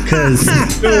 Because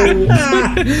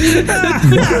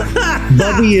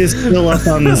Bubby is still up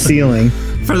on the ceiling.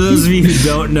 For those of you who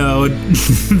don't know,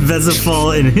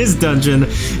 Vezafall in his dungeon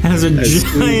has a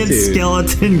giant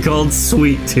skeleton called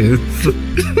Sweet Tooth.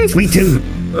 Sweet Tooth.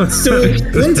 So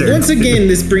once again,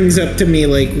 this brings up to me,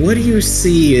 like, what do you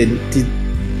see? And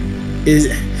is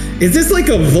this like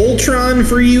a Voltron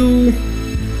for you,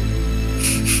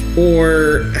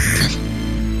 or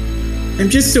I'm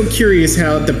just so curious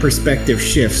how the perspective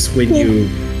shifts when you.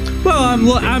 Well,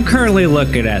 I'm currently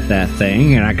looking at that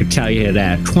thing, and I could tell you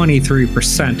that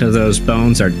 23% of those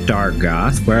bones are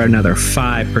Dargoth, where another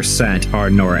 5% are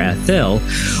Norethil,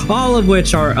 all of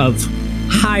which are of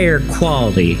higher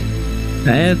quality,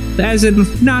 as in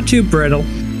not too brittle.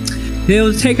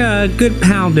 It'll take a good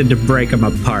pounding to break them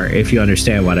apart, if you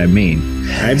understand what I mean.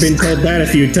 I've been told that a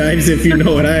few times, if you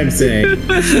know what I'm saying.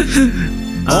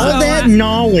 All that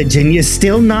knowledge, and you're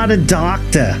still not a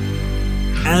doctor.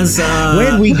 As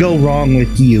Where'd we go wrong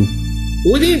with you?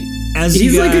 What did?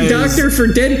 He's like a doctor for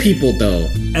dead people, though.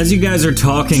 As you guys are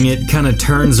talking, it kind of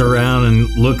turns around and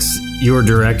looks your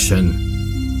direction.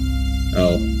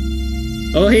 Oh,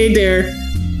 hey there.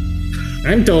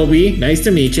 I'm Toby. Nice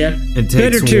to meet you. It takes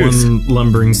Bittertooth. one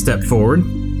lumbering step forward.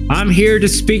 I'm here to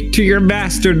speak to your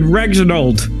master,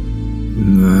 Reginald.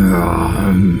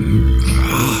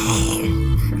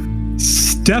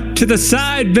 Step to the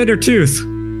side, Bittertooth,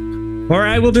 or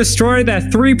I will destroy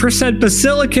that 3%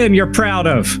 basilicon you're proud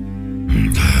of.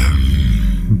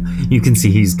 You can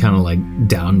see he's kind of like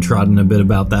downtrodden a bit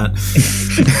about that.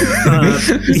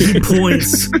 He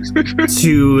points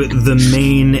to the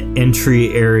main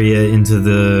entry area into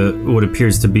the what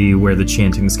appears to be where the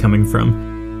chanting's coming from.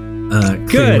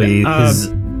 Clearly,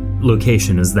 his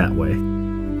location is that way.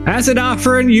 As an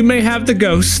offering, you may have the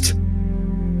ghost.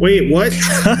 Wait, what?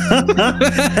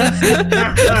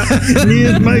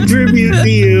 Here's my tribute to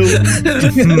you.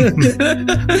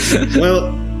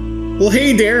 Well,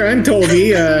 hey there. I'm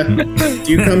Toby.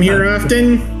 Do you come here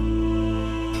often?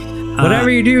 Whatever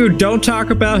you do, don't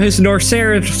talk about his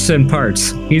Norserison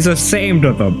parts. He's ashamed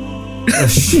of them.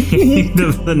 Ashamed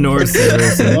of the Norse.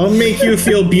 I'll make you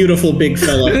feel beautiful, big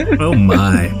fella. Oh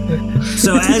my!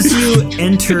 So as you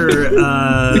enter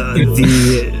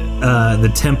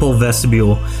the temple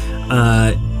vestibule,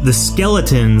 the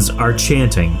skeletons are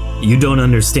chanting. You don't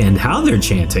understand how they're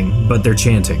chanting, but they're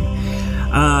chanting.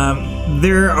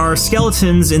 There are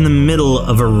skeletons in the middle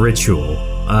of a ritual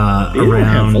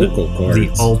around the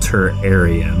altar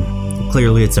area.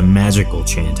 Clearly, it's a magical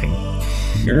chanting.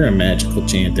 You're a magical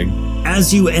chanting.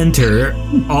 As you enter,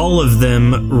 all of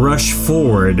them rush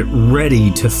forward,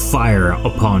 ready to fire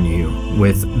upon you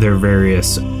with their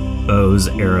various bows,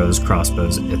 arrows,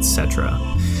 crossbows, etc.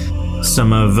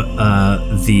 Some of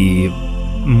the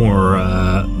more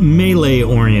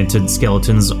melee-oriented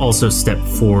skeletons also step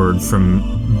forward from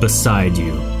beside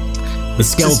you. The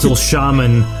skeletal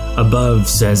shaman above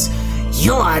says,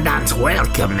 You are not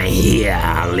welcome here,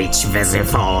 Lich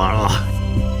Vezifol.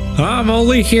 I'm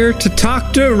only here to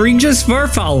talk to Regis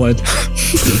Varfallen.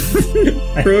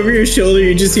 Over your shoulder,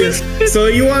 you just hear, so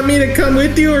you want me to come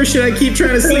with you, or should I keep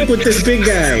trying to sleep with this big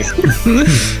guy?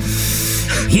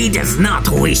 He does not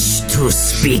wish to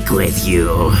speak with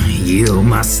you. You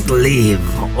must leave,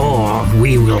 or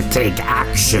we will take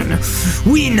action.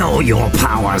 We know your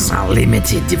powers are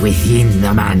limited within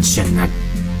the mansion.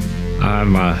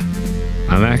 I'm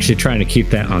actually trying to keep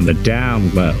that on the down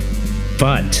low.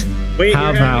 But Wait, how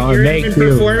you're about I having make you?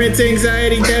 performance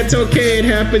anxiety? That's okay. It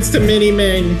happens to many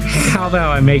men. How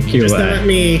about I make you Just not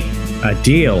me. a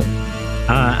deal?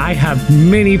 I have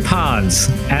many pods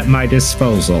at my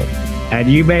disposal,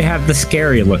 and you may have the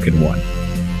scary-looking one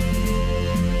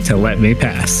to let me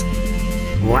pass.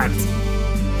 What?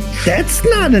 That's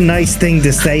not a nice thing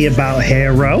to say about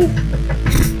Harrow.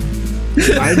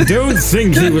 I don't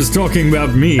think he was talking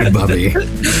about me, Bubby.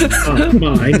 Oh, come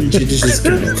on. I need you to just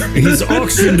go. He's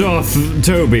auctioned off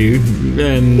Toby,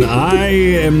 and I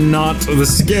am not the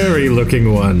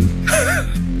scary-looking one.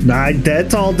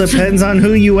 That all depends on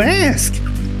who you ask.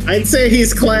 I'd say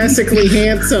he's classically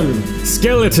handsome.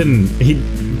 Skeleton!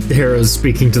 Harrow's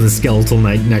speaking to the skeletal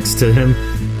knight next to him.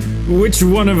 Which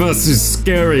one of us is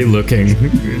scary looking?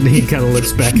 And he kind of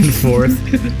looks back and forth,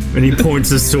 and he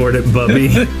points his sword at Bubby.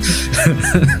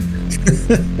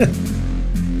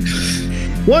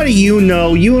 What do you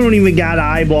know? You don't even got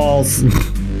eyeballs.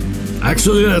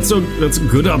 Actually, that's a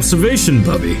good observation,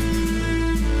 Bubby.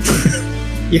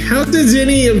 Yeah, how does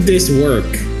any of this work?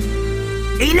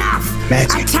 Enough!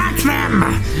 Magic. Attack them!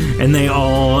 And they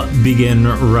all begin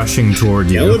rushing toward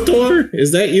you. Skeletor?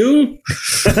 Is that you?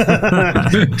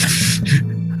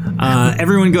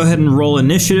 Everyone go ahead and roll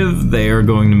initiative. They are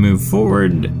going to move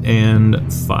forward and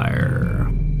fire.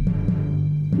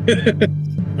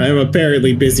 I'm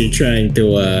apparently busy trying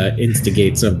to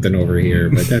instigate something over here,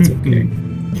 but that's okay.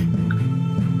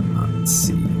 Let's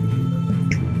see.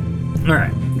 All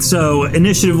right. So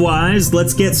initiative-wise,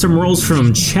 let's get some rolls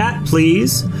from chat,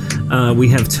 please. We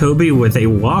have Toby with a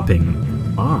whopping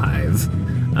 5.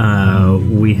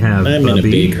 We have I'm Bubby in a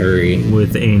big hurry.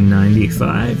 with a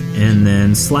 95, and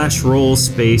then /roll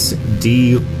space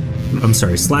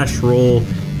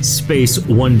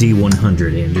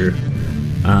 /1D100, Andrew.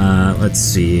 Let's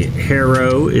see.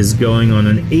 Harrow is going on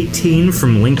an 18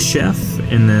 from Link Chef,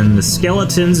 and then the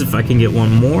skeletons, if I can get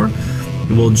one more,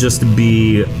 will just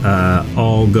be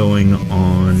all going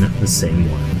on the same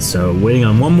one. So waiting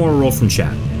on one more roll from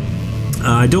chat.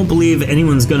 I don't believe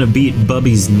anyone's going to beat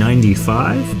Bubby's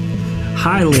 95.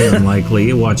 Highly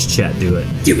unlikely. Watch chat do it.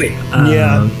 Do it.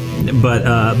 Yeah. But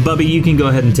Bubby, you can go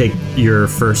ahead and take your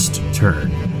first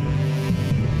turn.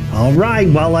 All right.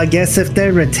 Well, I guess if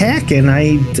they're attacking,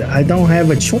 I don't have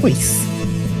a choice.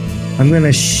 I'm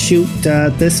gonna shoot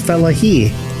this fella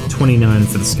here. 29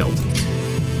 for the skeleton.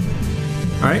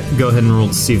 All right, go ahead and roll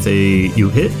to see if you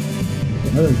hit.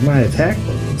 What is my attack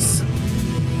bonus?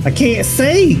 I can't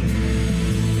see.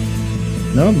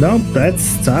 Nope, that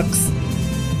sucks.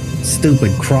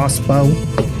 Stupid crossbow.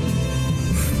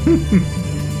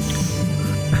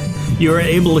 You were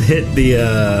able to hit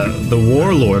the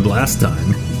warlord last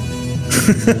time.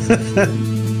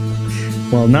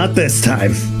 Well, not this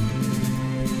time.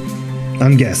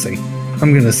 I'm guessing.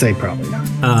 I'm gonna say probably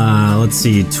not. Let's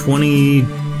see, 22.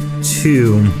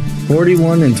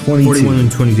 41 and 22. 41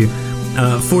 and 22.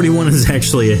 41 is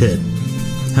actually a hit.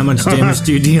 How much damage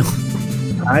do you deal?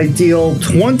 I deal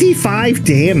 25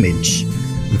 damage.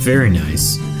 Very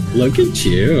nice. Look at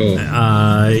you.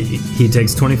 He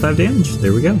takes 25 damage.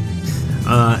 There we go.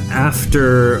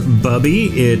 After Bubby,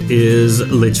 it is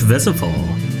Lich Vesifal.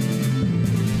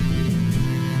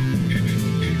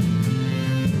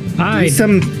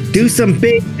 Do some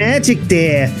big magic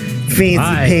there, fancy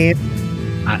pants.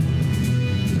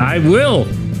 I will,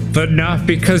 but not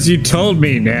because you told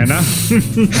me, Nana.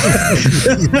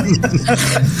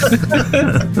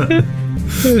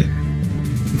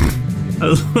 I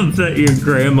love that your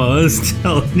grandma is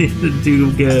telling you to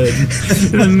do good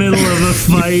in the middle of a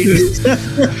fight.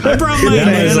 I brought my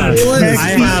Nana.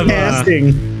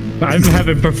 I'm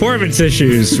having performance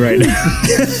issues right now.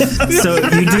 So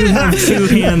you do have 2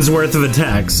 hands worth of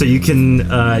attack, so you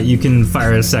can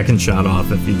fire a second shot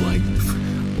off if you'd like.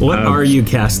 What are you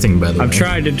casting, by the way? I'm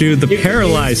trying to do the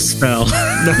paralyzed spell.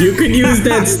 You could use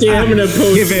that stamina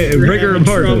post. Give it rigor and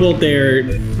trouble there,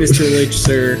 Mr. Lich,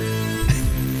 sir.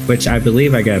 Which I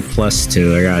believe I got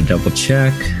 +2. I gotta double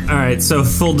check. All right, so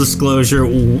full disclosure,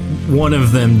 one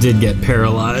of them did get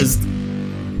paralyzed.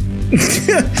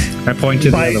 I point to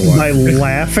the other one. By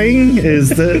laughing? Is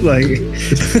that like...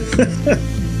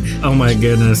 Oh my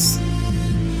goodness.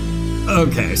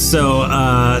 Okay, so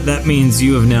that means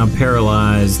you have now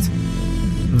paralyzed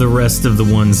the rest of the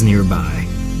ones nearby.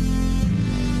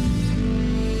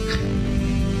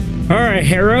 All right,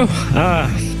 Hero.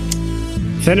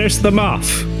 Finish them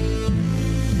off.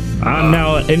 I'm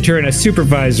now entering a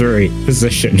supervisory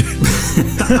position.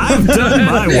 I've done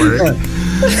my work.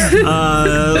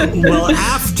 Well,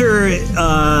 after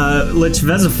Lich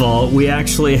Vesifal, we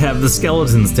actually have the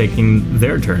skeletons taking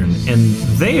their turn, and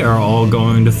they are all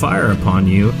going to fire upon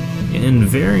you in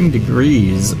varying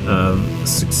degrees of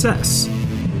success.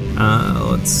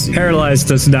 Let's see. Paralyzed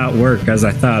does not work as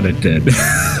I thought it did.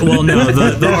 Well, no,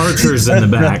 the archer's in the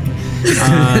back.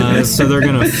 So they're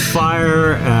going to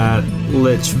fire at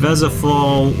Lich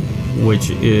Vesifal,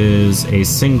 which is a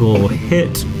single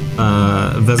hit.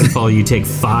 Vesifal, you take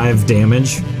 5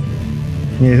 damage.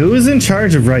 Yeah, who is in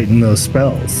charge of writing those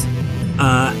spells?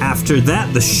 After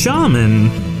that, the shaman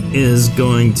is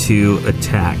going to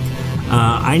attack.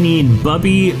 I need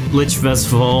Bubby, Lich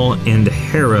Vesifal, and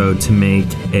Harrow to make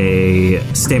a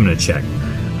stamina check.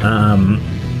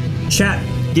 Chat,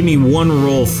 give me one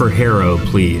roll for Harrow,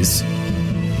 please.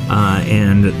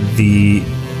 And the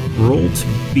roll to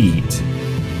beat.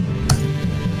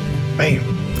 Bam.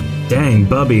 Dang,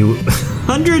 Bubby,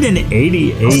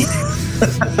 188.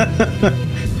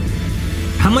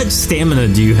 How much stamina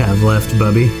do you have left,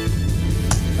 Bubby?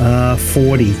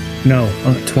 40. No,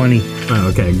 20. Oh,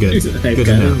 okay, good. I've Good got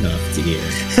to know. enough to hear.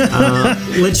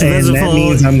 Lich And that Vesifal.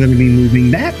 means I'm going to be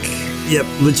moving back. Yep,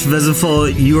 Lich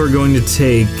Vesifal, you are going to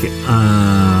take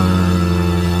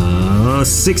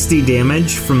 60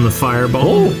 damage from the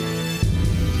fireball.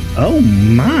 Oh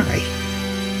my.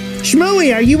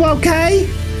 Shmooey, are you okay?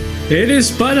 It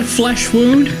is but a flesh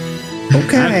wound.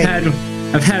 Okay.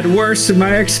 I've had worse in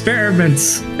my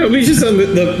experiments. I'll be just on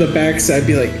the backside,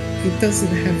 be like, he doesn't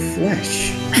have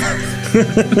flesh.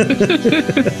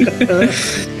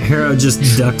 Harrow just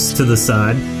ducks to the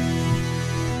side.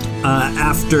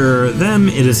 After them,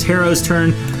 it is Harrow's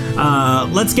turn.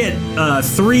 Let's get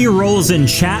 3 rolls in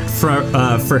chat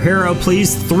for Harrow,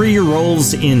 please. 3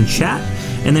 rolls in chat.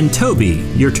 And then Toby,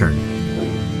 your turn.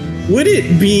 Would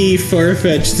it be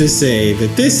far-fetched to say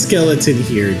that this skeleton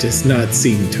here does not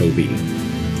seem Toby?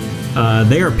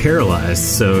 They are paralyzed,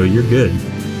 so you're good.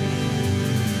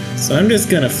 So I'm just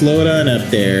gonna float on up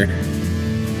there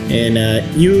and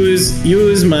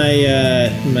use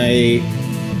my my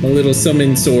little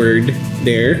summon sword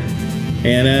there,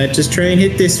 and just try and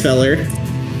hit this feller.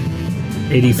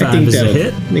 85 is a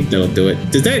hit. I think that'll do it.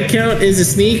 Does that count as a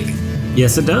sneak?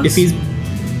 Yes, it does. If he's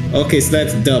okay, so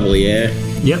that's double, yeah.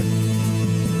 Yep.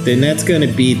 then that's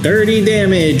gonna be 30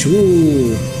 damage.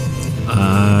 Woo!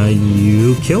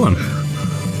 You kill him.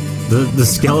 The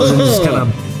skeleton just kind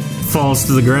of falls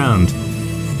to the ground.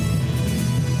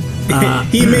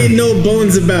 He made no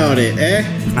bones about it, eh?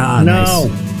 Nice. No.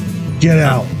 Get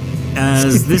out.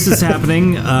 As this is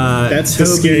happening, That's the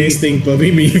scariest thing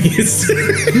Bubby Mimi is.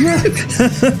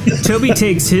 Toby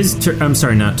takes his turn. I'm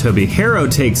sorry, not Toby. Harrow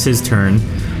takes his turn.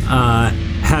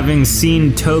 Having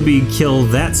seen Toby kill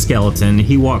that skeleton,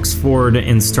 he walks forward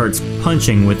and starts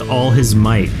punching with all his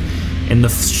might. And the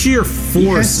sheer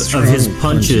force of his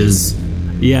punches,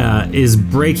 is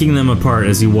breaking them apart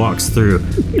as he walks through.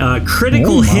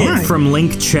 Critical hit from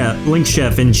Link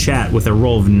Chef in chat with a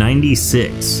roll of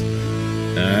 96.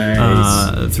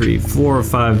 Nice. 3, 4,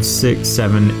 5, 6,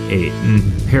 7, 8. And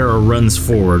Harrow runs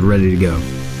forward, ready to go.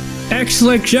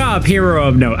 Excellent job, Hero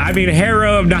of Nate.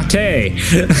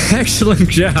 Excellent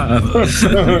job.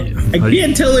 I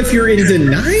can't tell if you're in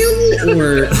denial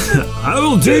or. I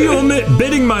will do your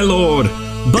bidding, my lord.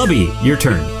 Bubby, your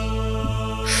turn.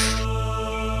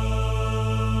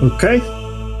 Okay.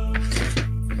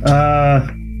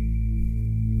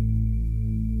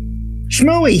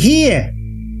 Shmooey, here.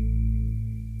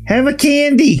 Have a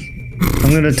candy.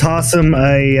 I'm gonna toss him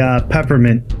a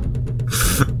peppermint.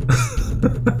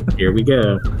 Here we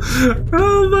go.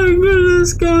 Oh my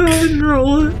goodness, go ahead and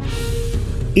roll it.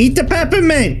 Eat the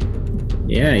peppermint.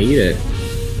 Yeah, eat it.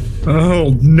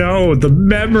 Oh no, the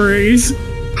memories.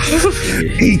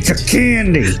 Eat the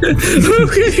candy.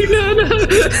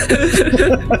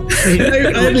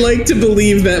 I'd like to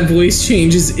believe that voice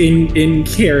changes in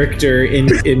character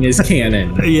in his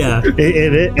canon. Yeah.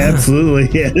 It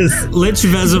absolutely is. Lich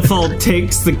Vezafol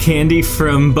takes the candy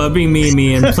from Bubby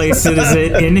Mimi and places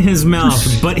it in his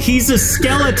mouth, but he's a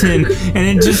skeleton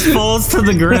and it just falls to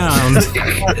the ground.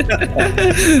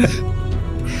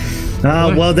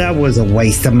 Well, that was a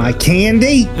waste of my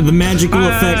candy. The magical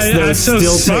effects, though,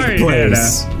 still take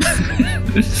place.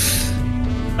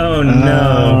 Oh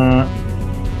no.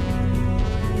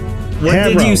 What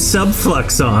did Harrow. you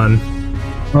subflux on?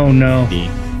 Oh no.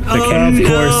 Oh, Of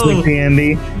course, the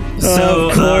candy. So,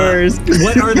 of course.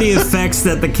 What are the effects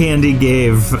that the candy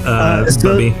gave,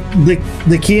 Bubby?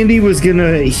 The candy was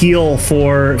gonna heal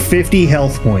for 50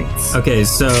 health points. Okay,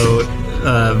 so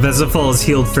Vezafol is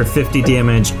healed for 50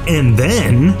 damage, and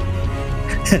then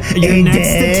your And next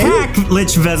then? attack,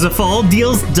 Lich Vezafol,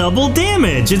 deals double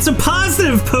damage. It's a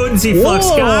positive potency flux,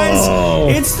 Whoa. guys.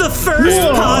 It's the first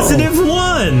Whoa. positive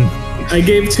one. I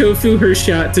gave Tofu her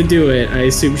shot to do it. I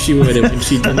assumed she would have, and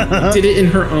she did it in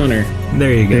her honor.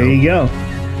 There you go. There you go.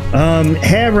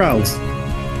 Harrow,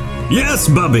 Yes,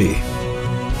 Bubby.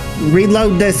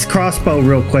 reload this crossbow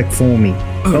real quick for me.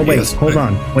 Oh, wait, yes, hold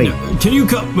on. Wait. Can you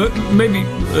come? Maybe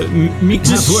meet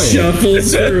Just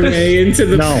shuffles her way into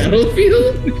the No.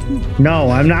 battlefield.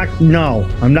 No, I'm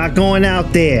not going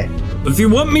out there. If you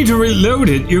want me to reload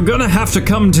it, you're gonna have to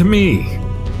come to me.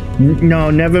 No,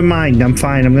 never mind. I'm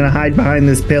fine. I'm gonna hide behind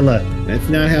this pillar. That's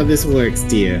not how this works,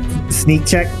 dear. Sneak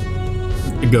check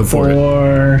Go for it.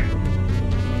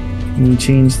 Let me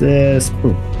change this.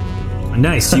 Boom.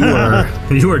 Nice.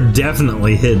 You are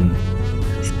definitely hidden.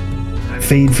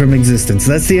 Fade from existence.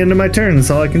 That's the end of my turn. That's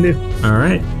all I can do. All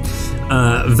right.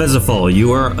 Vezafol,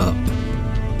 you are up.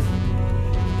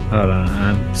 Hold on,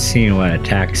 I'm seeing what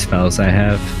attack spells I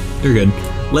have. You're good.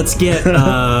 Let's get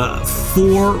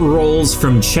 4 rolls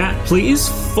from chat, please.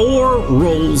 4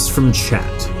 rolls from chat.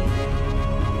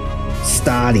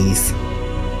 Stotties.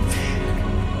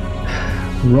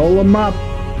 Roll them up.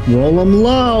 Roll them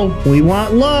low. We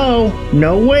want low.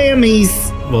 No whammies.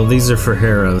 Well, these are for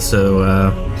Harrow,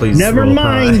 so please. Never roll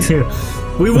mind.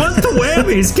 high. We want the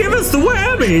whammies. Give us the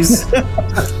whammies.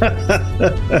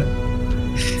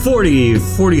 40,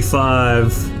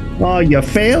 45. Oh, you're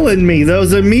failing me.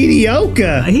 Those are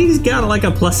mediocre. He's got like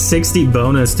a plus 60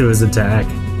 bonus to his attack.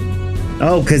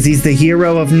 Oh, because he's the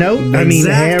hero of note? I mean,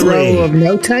 Exactly. hero of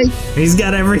note type? He's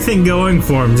got everything going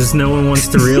for him, just no one wants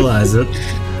to realize it.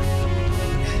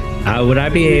 Would I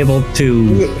be able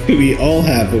to? We all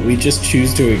have it. We just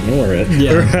choose to ignore it.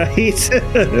 Yeah. Right?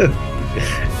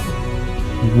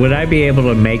 Would I be able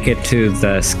to make it to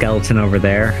the skeleton over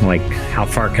there? Like, how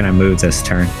far can I move this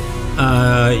turn?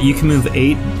 You can move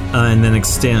 8 and then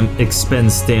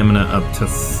expend stamina up to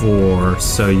 4.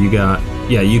 So you got,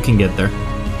 you can get there.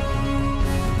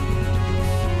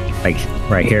 Like,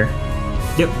 right here?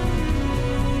 Yep.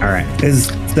 All right. Is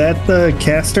that the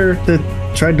caster that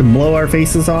tried to blow our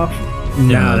faces off?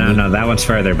 No. That one's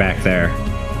further back there.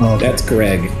 Oh, That's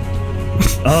Greg.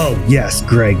 oh yes,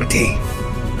 Greg. Dang.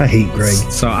 I hate Greg.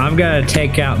 So I'm gonna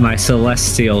take out my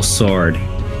celestial sword.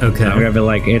 Okay. I'm gonna be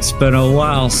like, it's been a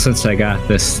while since I got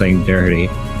this thing dirty,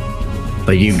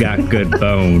 but you got good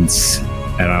bones,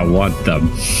 and I want them.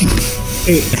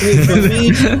 Hey,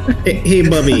 Bubby. Hey,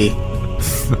 Bubby.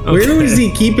 Where was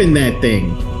he keeping that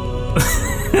thing?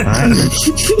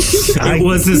 It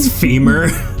was his femur.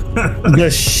 The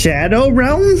Shadow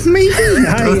Realm, maybe?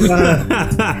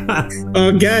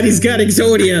 Oh God, he's got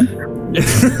Exodia.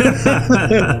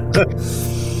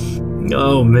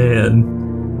 Oh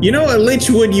man. You know, a Lich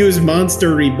would use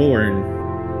Monster Reborn.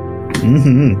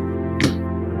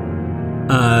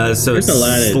 So There's it's a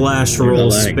lot of- slash there's a roll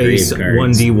lot of grave space cards.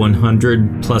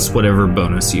 1d100 plus whatever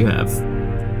bonus you have.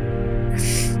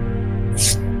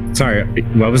 Sorry,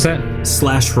 what was that?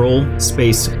 Slash roll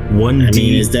space 1d100. I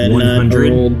mean, is that not a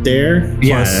roll dare?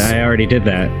 Yeah, Plus- I already did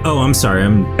that. Oh, I'm sorry.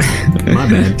 My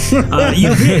bad.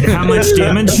 You hit how much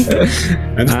damage?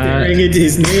 I'm staring at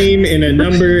his name and a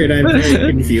number, and I'm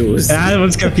very confused. I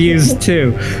was confused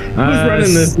too. Who's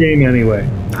running this game anyway?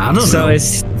 I don't So know. it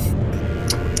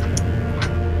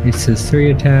says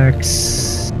 3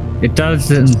 attacks. It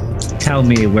doesn't tell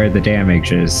me where the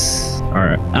damage is.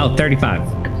 Or 35.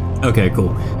 Okay,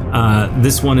 cool.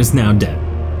 This one is now dead.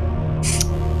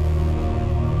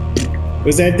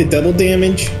 Was that the double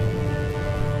damage?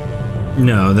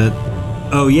 No, that.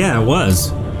 Oh yeah, it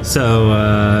was. So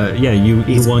yeah, he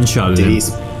one-shotted Did him.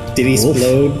 he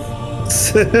explode?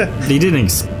 He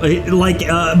didn't like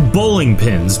bowling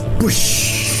pins.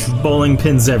 Whoosh, bowling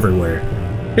pins everywhere.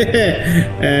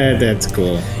 That's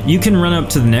cool. You can run up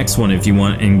to the next one if you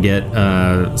want and get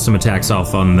some attacks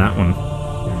off on that one.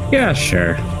 Yeah,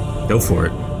 sure. Go for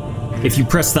it. If you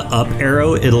press the up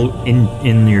arrow, it'll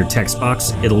in your text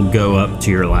box, it'll go up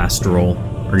to your last roll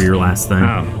or your last thing.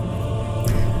 Oh.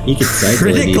 You could cycle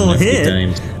Critical it even a few hit.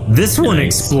 times. This one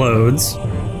Nice. explodes.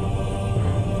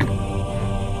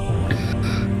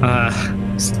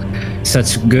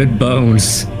 Such good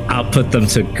bones. I'll put them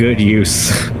to good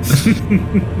use.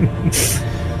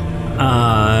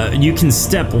 You can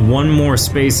step one more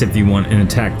space if you want and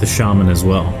attack the shaman as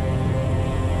well.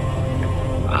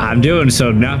 I'm doing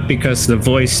so not because the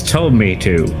voice told me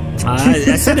to.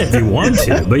 I said if you want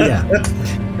to, but yeah.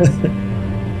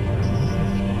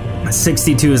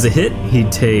 62 is a hit. He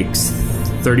takes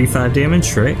 35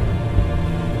 damage, right?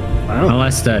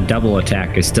 Unless the double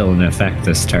attack is still in effect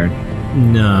this turn.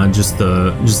 No, just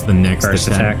the next First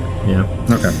attack. Yeah.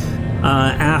 Okay.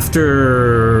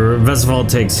 After Vesval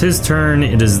takes his turn,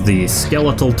 it is the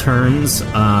skeletal turns.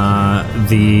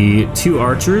 The 2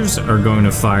 archers are going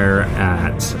to fire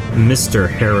at Mr.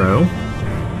 Harrow.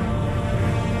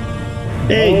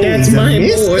 Hey, that's He's a my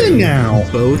mister boy. now.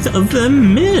 Both of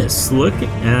them miss. Look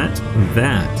at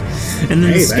that. And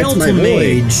then Hey, the that's my skeletal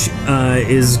boy. mage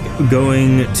is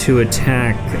going to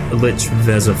attack Lich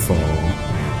Vesifal.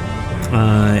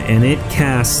 And it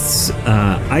casts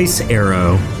Ice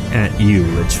Arrow at you,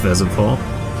 Lich Vesifal.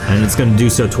 And it's going to do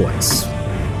so twice.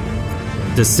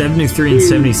 Does 73 and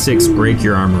 76 break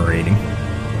your armor rating?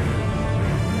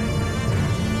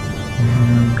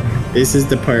 This is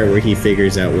the part where he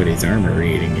figures out what his armor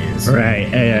rating is. Right.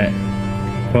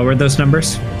 What were those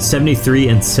numbers? 73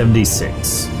 and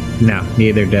 76. No,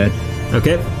 neither did.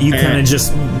 Okay, you kind of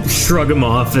just shrug them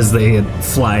off as they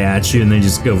fly at you and they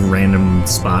just go random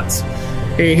spots.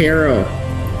 Hey, Harrow.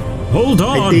 Hold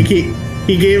I on! think he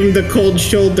gave him the cold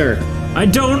shoulder. I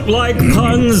don't like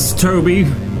puns, Toby.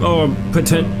 Or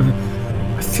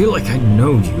I feel like I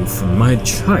know you from my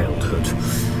childhood.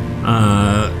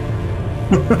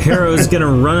 Harrow's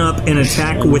gonna run up and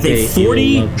attack with a Okay, 40,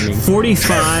 you'll love me.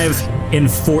 45, and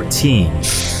 14.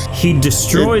 He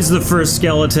destroys the first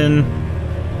skeleton,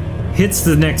 hits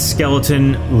the next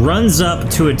skeleton, runs up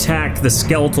to attack the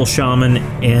skeletal shaman,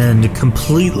 and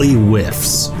completely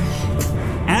whiffs.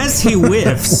 As he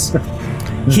whiffs,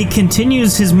 he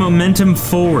continues his momentum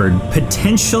forward,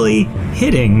 potentially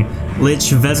hitting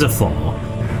Lich Vesifal.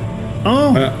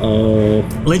 Oh, Uh-oh.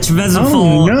 Lich Vesifal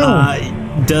Oh,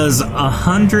 no. does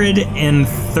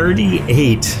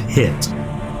 138 hit.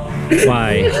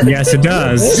 Why? Yes, it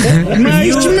does.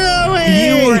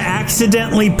 You were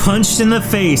accidentally punched in the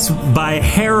face by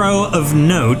Harrow of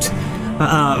Note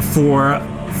for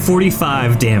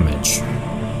 45 damage.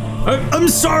 I'm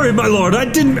sorry, my lord.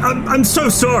 I'm so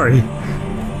sorry.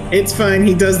 It's fine.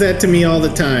 He does that to me all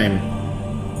the time.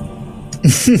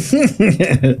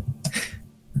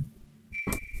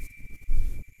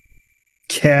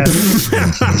 cast.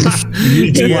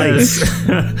 Yes.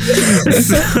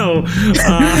 So,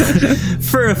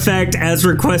 for effect, as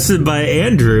requested by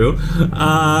Andrew,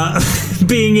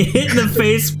 being hit in the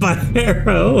face by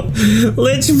arrow,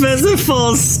 Lich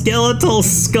Vezafal's skeletal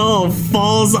skull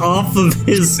falls off of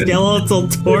his skeletal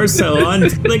torso onto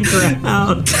the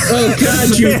ground. Oh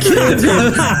God, you killed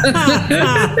him!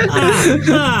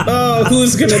 Oh,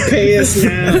 who's gonna pay us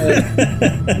now?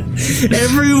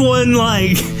 Everyone,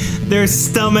 like, their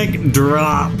stomach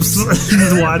drops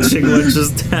watching what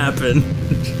just happened.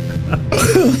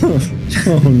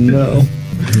 Oh no.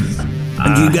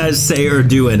 Do you guys say or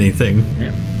do anything?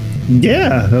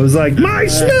 Yeah, I was like, my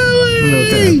Snowy!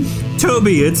 Okay.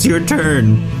 Toby, it's your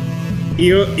turn.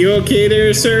 You okay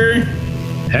there, sir?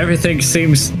 Everything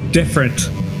seems different.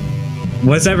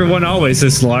 Was everyone always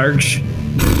this large?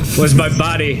 Was my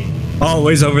body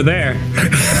always over there?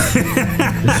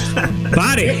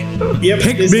 Body! Yep.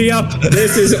 Pick me up!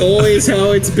 This is always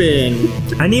how it's been.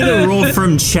 I need a roll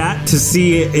from chat to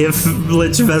see if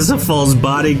Lich Vezafal's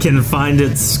body can find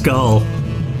its skull.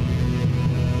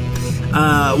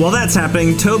 While that's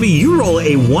happening, Toby, you roll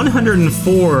a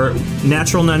 104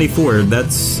 natural 94.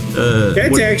 That's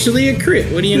actually a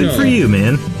crit. What do you know? good for you,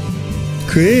 man.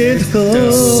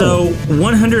 Critical. So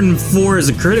 104 is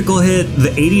a critical hit.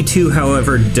 The 82,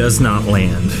 however, does not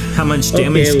land. How much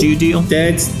damage do you deal?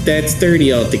 That's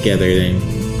 30 altogether then.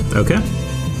 Okay.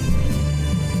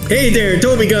 Hey there,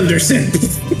 Toby Gunderson.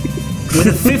 With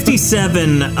a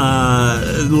 57, Lich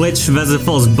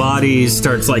Vezafal's body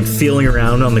starts like feeling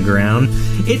around on the ground.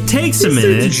 It takes a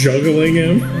minute. Juggling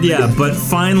him. Yeah, but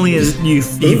finally as he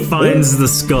finds the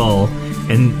skull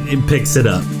and it picks it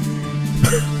up.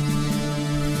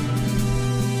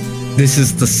 This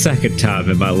is the second time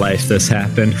in my life this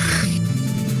happened.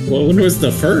 Well, when was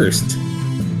the first?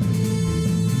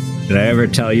 Did I ever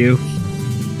tell you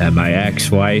that my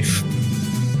ex-wife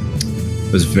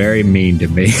was very mean to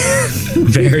me?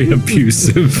 Very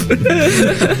abusive. Don't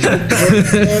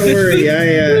worry,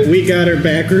 we got her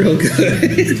back real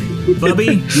good.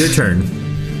 Bubby, your turn.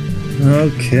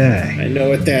 Okay. I know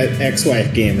what that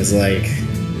ex-wife game is like.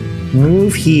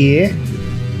 Move here.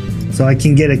 So I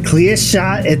can get a clear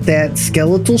shot at that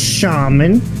skeletal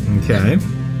shaman. Okay.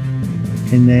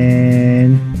 And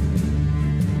then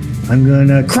I'm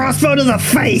gonna crossbow to the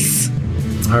face.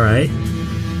 All right.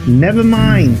 Never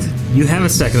mind. You have a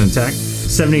second attack.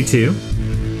 72.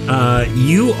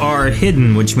 You are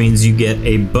hidden, which means you get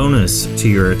a bonus to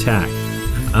your attack.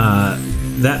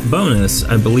 That bonus,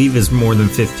 I believe, is more than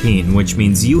 15, which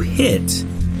means you hit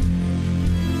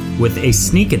with a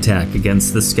sneak attack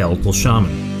against the skeletal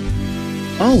shaman.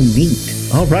 Oh, neat.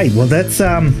 All right. Well, that's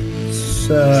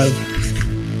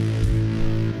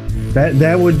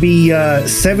that would be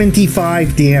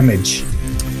 75 damage.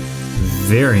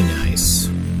 Very nice.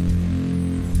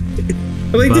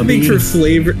 I like to think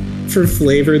Bubby. for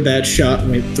flavor that shot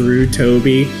went through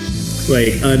Toby,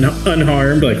 like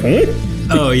unharmed, like huh?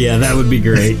 Oh yeah, that would be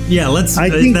great. Yeah, I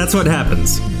think- that's what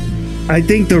happens. I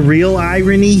think the real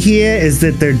irony here is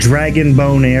that they're dragon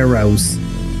bone arrows.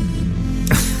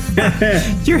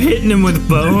 You're hitting him with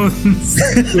bones.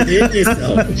 Hit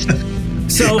yourself.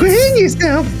 So, Quit hitting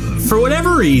yourself. for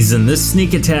whatever reason, this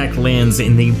sneak attack lands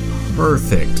in the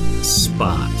perfect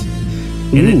spot.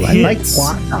 And Ooh, it I like hits,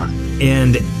 Whatnot.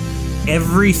 and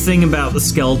everything about the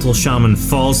skeletal shaman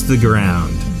falls to the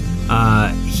ground.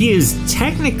 He is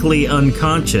technically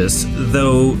unconscious,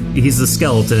 though he's a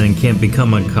skeleton and can't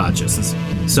become unconscious.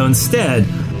 So instead,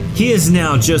 he is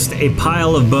now just a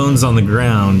pile of bones on the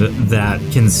ground that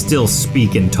can still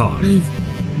speak and talk.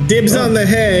 Dibs on the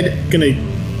head. Gonna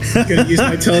use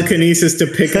my telekinesis to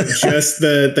pick up just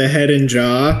the head and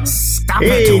jaw. Stop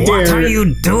Hey it! What there. are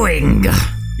you doing?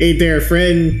 Hey there,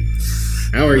 friend.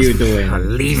 How are you doing?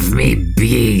 Leave me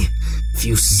be. If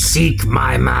you seek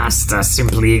my master,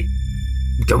 simply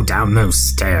go down those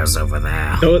stairs over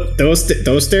there.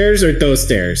 Those stairs or those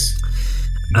stairs?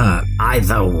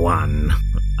 Either one.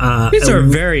 These are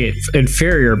very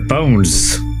inferior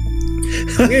bones.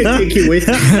 I'm gonna take you with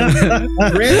me.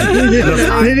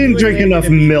 They didn't drink enough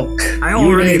milk. I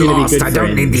already really lost. good I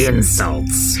don't need the friends.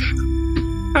 insults.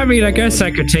 I mean, I guess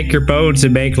I could take your bones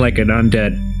and make like an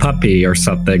undead puppy or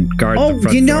something. Guard Oh, the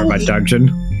front you door of know- my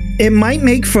dungeon. It might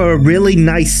make for a really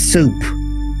nice soup.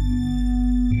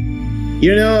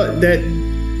 You know that.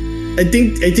 I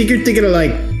think you're thinking of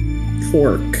like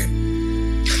pork.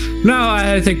 No,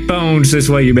 I think bones is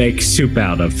what you make soup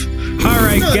out of. All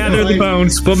right, gather the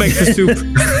bones. We'll make the soup.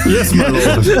 Yes, my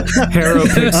lord. Harrow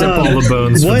picks up all the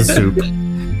bones for the what- soup.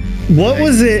 What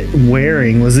was it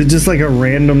wearing? Was it just like a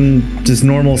random, just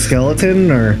normal skeleton,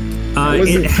 or?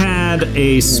 It had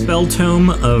a spell tome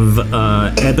of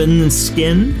ebon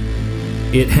skin.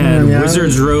 It had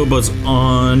wizard's robes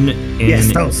on. And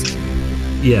Yes, those.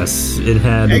 Yes, it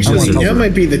had. Actually, now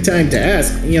might be the time to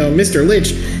ask. Mr.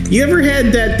 Lich, you ever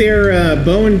had that there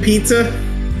bone pizza?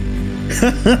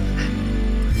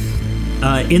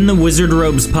 In the wizard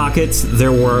robe's pockets,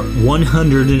 there were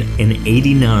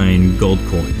 189 gold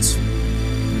coins.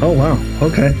 Oh, wow.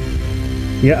 Okay.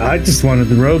 Yeah, I just wanted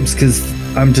the robes because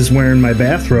I'm just wearing my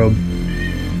bathrobe.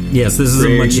 Yes, this is a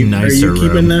much nicer Are you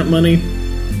keeping robe. that money?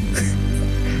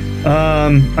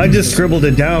 I just scribbled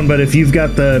it down, but if you've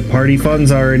got the party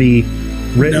funds already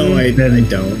written, No, I then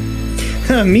don't.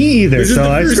 me either. This is So the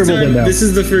I first scribbled it time. down. This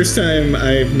is the first time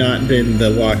I've not been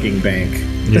the walking bank.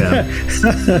 Yeah.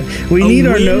 We need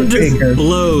our note wind taker.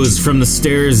 blows from the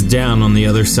stairs down on the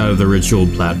other side of the ritual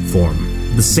platform.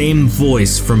 The same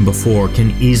voice from before can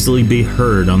easily be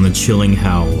heard on the chilling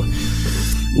howl.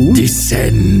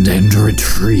 Descend and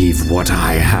retrieve what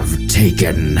I have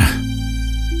taken.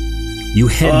 You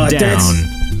head down.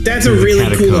 That's to a the really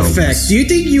cool catacombs effect. Do you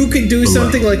think you could do below.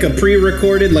 something like a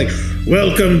pre-recorded, like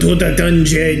 "Welcome to the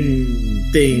dungeon"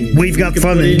 thing? We've got You could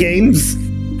fun put and in- games.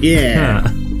 Yeah. Huh.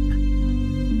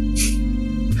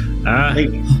 Like,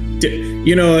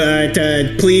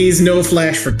 please no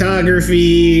flash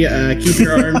photography. Keep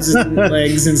your arms and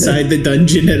legs inside the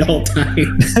dungeon at all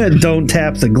times. Don't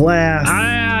tap the glass.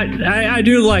 I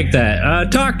do like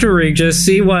that. Talk to Regis,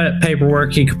 see what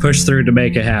paperwork he could push through to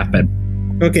make it happen.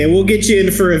 Okay, we'll get you in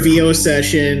for a VO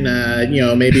session.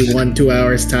 Maybe 1-2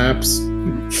 hours tops.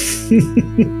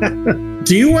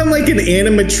 Do you want like an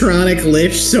animatronic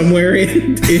Lich somewhere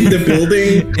in the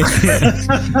building?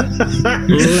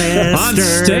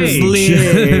 Lester's stage.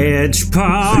 Lich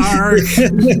Park.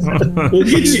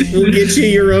 We'll get you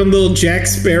your own little Jack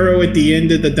Sparrow at the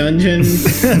end of the dungeon.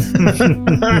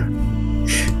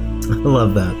 I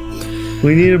love that.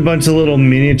 We need a bunch of little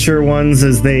miniature ones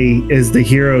as the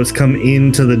heroes come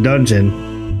into the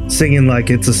dungeon, singing like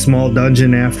it's a small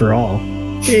dungeon after all.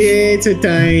 It's a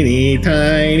tiny,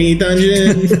 tiny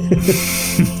dungeon.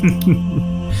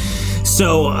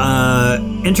 So,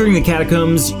 entering the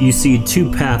catacombs, you see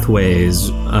 2 pathways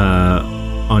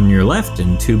on your left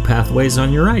and 2 pathways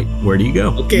on your right. Where do you go?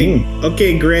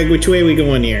 Okay, Greg, which way are we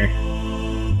going here?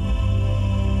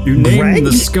 You Greg? named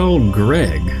the skull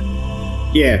Greg.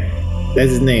 Yeah,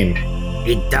 that's his name.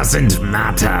 It doesn't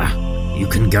matter. You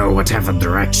can go whatever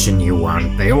direction you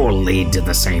want. They all lead to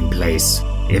the same place,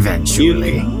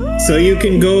 eventually. So you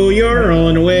can go your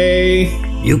own way.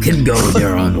 You can go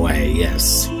your own way,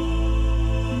 yes.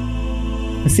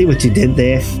 I see what you did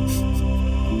there.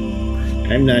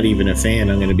 I'm not even a fan,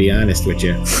 I'm going to be honest with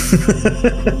you.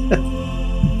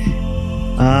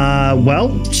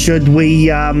 Well, should we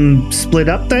split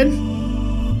up then?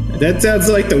 That sounds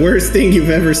like the worst thing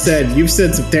you've ever said. You've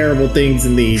said some terrible things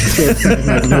in the short time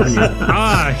I've known you.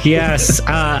 Yes.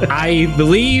 I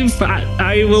believe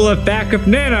I will back up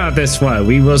Nana on this one.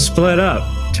 We will split up.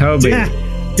 Toby,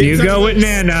 you go with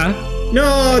Nana.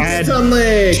 No, And it's on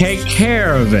legs. Take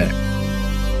care of it.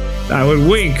 I would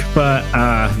wink, but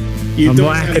You I'm don't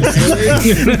black. have legs?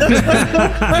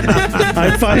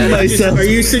 I find myself Are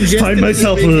you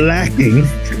suggestively lacking.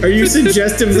 Are you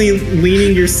suggestively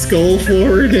leaning your skull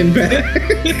forward and back?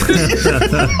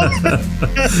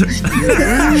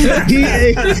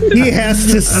 He has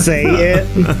to say it.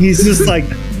 He's just like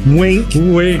wink.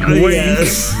 Wink, wink.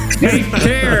 Yes. Take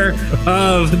care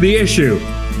of the issue.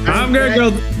 I'm gonna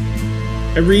go.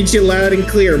 I read you loud and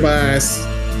clear, boss.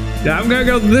 I'm gonna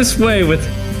go this way with.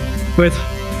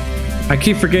 I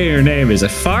keep forgetting her name. Is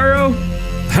it Faro?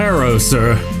 Harrow,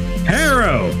 sir.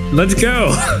 Harrow. Let's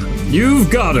go. You've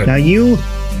got it. Now you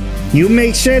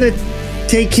make sure to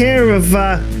take care of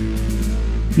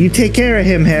you take care of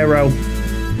him, Harrow,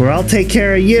 or I'll take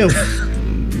care of you.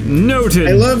 Noted.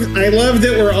 I love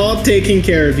that we're all taking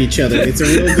care of each other. It's a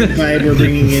real good vibe we're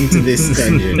bringing into this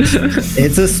dungeon.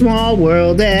 It's a small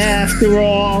world after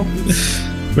all.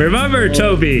 Remember,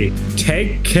 Toby,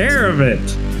 take care of it.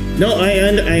 No,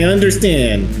 I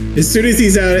understand. As soon as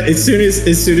he's out, as soon as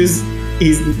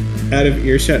he's out of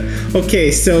earshot. Okay,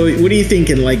 so what are you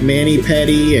thinking? Like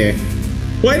mani-pedi?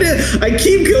 Why did I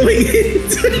keep going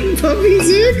into Puppy's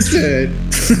accent?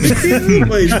 I can't help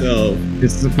myself.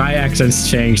 My accents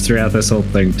changed throughout this whole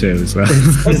thing too. So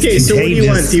Okay, so what do you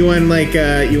want? contagious. Do you want like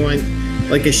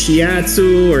a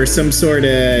shiatsu or some sort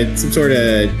of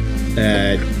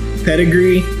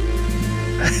pedigree?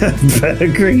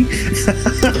 Pedigree.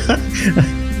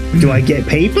 Do I get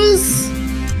papers?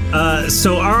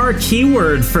 So our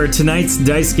keyword for tonight's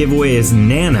dice giveaway is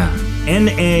Nana.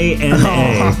 N-A-N-A.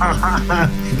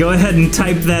 Go ahead and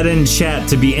type that in chat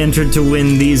to be entered to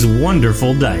win these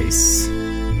wonderful dice.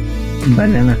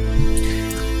 Banana.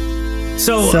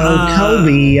 So,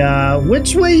 Toby,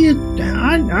 which way you...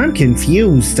 I'm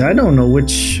confused. I don't know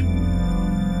which...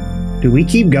 Do we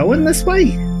keep going this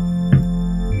way?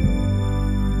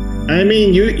 I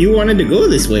mean, you wanted to go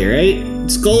this way, right?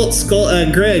 Skull,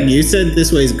 Greg, you said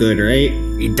this way's good, right?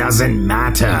 It doesn't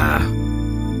matter.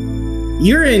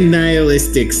 You're a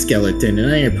nihilistic skeleton,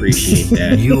 and I appreciate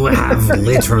that. You have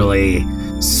literally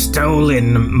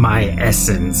stolen my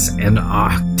essence and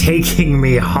are taking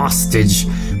me hostage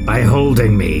by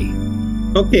holding me.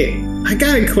 Okay, I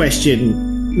got a question.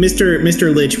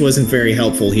 Mr. Lich wasn't very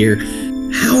helpful here.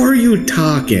 How are you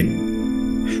talking?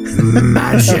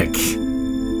 Magic.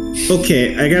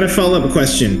 Okay, I got a follow-up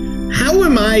question. How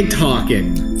am I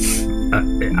talking?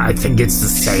 I think it's the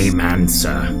same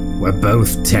answer. We're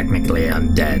both technically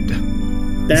undead.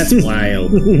 That's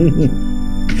wild.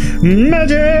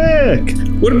 Magic!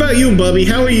 What about you, Bubby?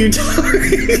 How are you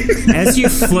talking? as you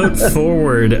float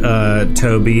forward,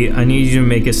 Toby, I need you to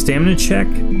make a stamina check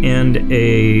and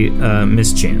a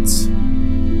mischance.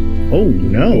 Oh,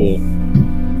 no.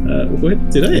 What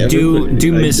did I ever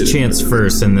Do mischance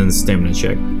first and then stamina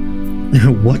check.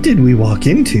 What did we walk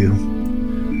into?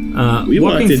 We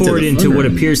walked Walking into forward the into fun what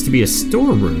room. appears to be a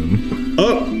storeroom.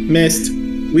 Oh, missed.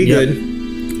 We Yep. good.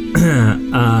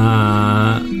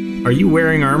 Are you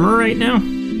wearing armor right now?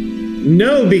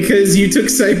 No, because you took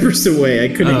Cypress away. I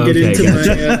couldn't get okay, into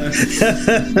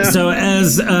my... So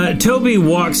as Toby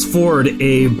walks forward,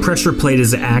 a pressure plate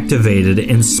is activated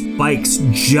and spikes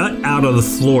jut out of the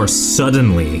floor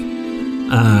suddenly,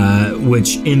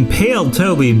 which impaled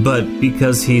Toby, but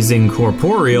because he's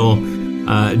incorporeal,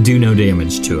 do no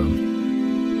damage to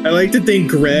him. I like to think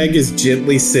Greg is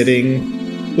gently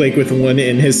sitting, like with one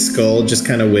in his skull, just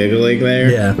kind of wiggling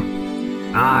there. Yeah.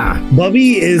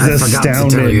 Bubby is I forgot to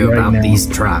astounded tell you right about now. these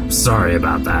traps. Sorry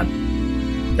about that.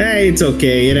 Hey, it's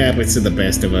okay. It happens to the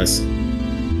best of us.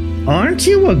 Aren't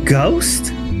you a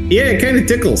ghost? Yeah, it kind of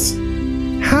tickles.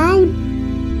 How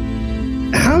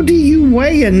do you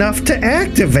weigh enough to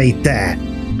activate that?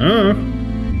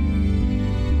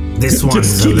 This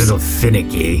one's a little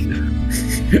finicky.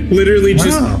 Literally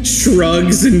Wow. just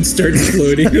shrugs and starts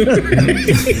floating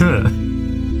away.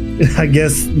 I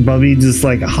guess Bubby just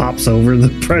like hops over the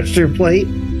pressure plate.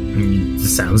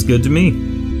 Sounds good to me.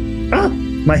 Ah,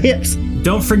 my hips.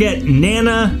 Don't forget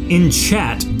Nana in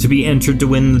chat to be entered to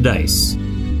win the dice.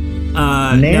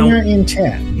 Nana in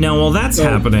chat. Now, while that's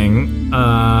happening,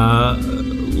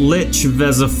 Lich,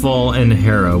 Vesifal, and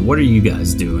Hera, what are you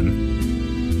guys doing?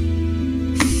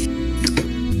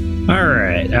 All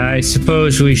right, I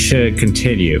suppose we should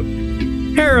continue.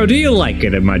 Harrow, do you like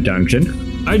it in my dungeon?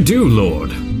 I do,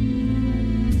 Lord.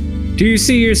 Do you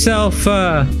see yourself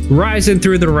rising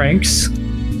through the ranks?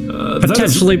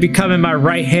 Potentially becoming my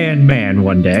right-hand man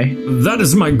one day? That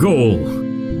is my goal.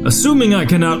 Assuming I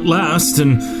can outlast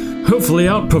and hopefully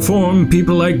outperform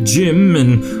people like Jim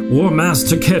and War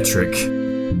Master Kettrick.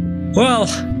 Well,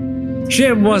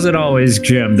 Jim wasn't always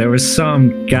Jim. There was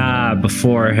some guy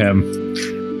before him.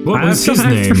 What was his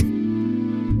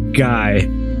name? Guy.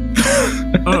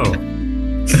 Oh.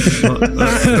 Well,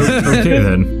 okay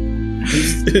then.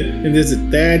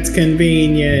 That's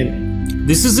convenient.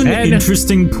 This is an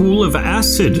interesting pool of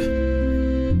acid.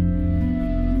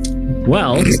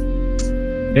 Well,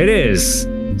 it is.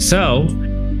 So,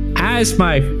 as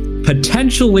my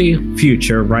potentially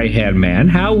future right-hand man,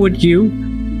 how would you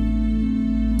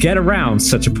get around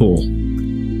such a pool?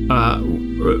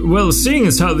 Well, seeing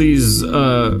as how these,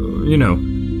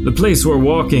 the place we're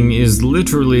walking is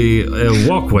literally a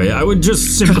walkway, I would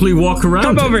just simply walk around.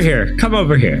 Come over here. Come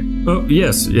over here. Oh,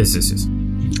 yes.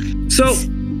 So,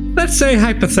 let's say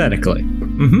hypothetically,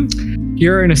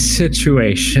 you're in a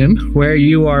situation where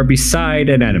you are beside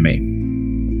an enemy.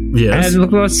 Yes.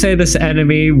 And let's say this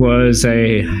enemy was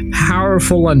a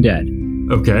powerful undead.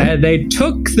 Okay. And they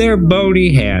took their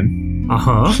bony hand,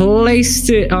 placed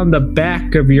it on the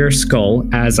back of your skull.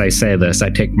 As I say this, I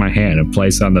take my hand and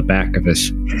place it on the back of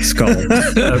his skull.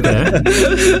 Okay.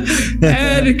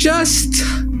 And just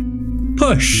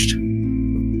pushed.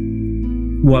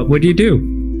 What would you do?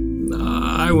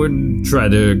 I would try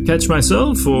to catch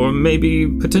myself, or maybe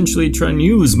potentially try and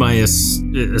use my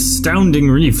astounding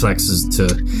reflexes to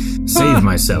save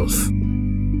myself.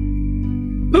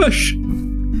 Push.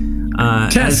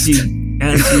 As you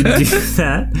do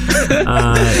that,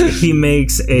 he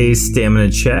makes a stamina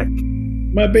check.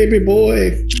 My baby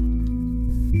boy.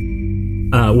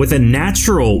 With a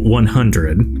natural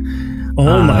 100.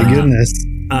 Oh my goodness.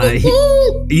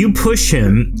 You push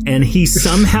him, and he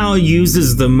somehow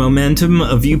uses the momentum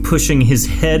of you pushing his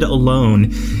head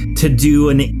alone to do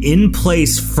an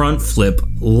in-place front flip,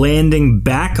 landing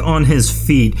back on his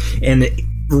feet and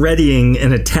readying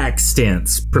an attack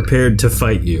stance, prepared to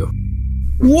fight you.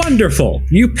 Wonderful!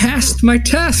 You passed my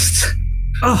test!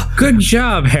 Oh, Good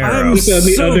job, Harrow. I'm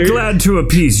so glad to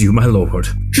appease you, my lord.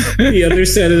 The other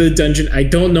side of the dungeon, I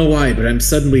don't know why, but I'm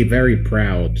suddenly very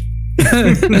proud.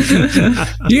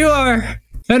 You are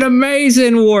an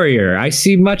amazing warrior. I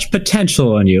see much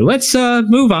potential in you. Let's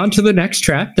move on to the next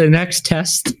trap, the next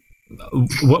test.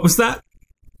 What was that?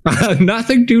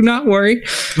 Nothing, do not worry.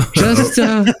 Just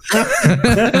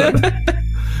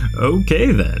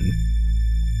Okay, then.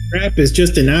 Trap is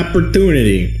just an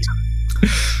opportunity.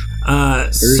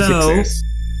 Success.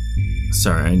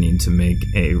 Sorry, I need to make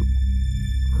a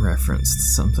reference to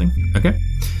something. Okay.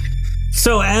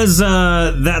 So as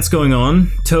that's going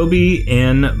on, Toby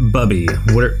and Bubby,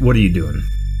 what are you doing?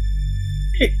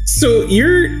 So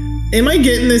am I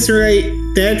getting this right?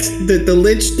 That's the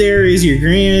lich there is your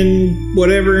grand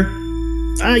whatever?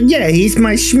 Yeah, he's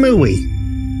my schmooey.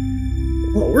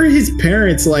 What were his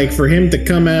parents like for him to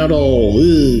come out all,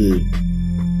 ugh?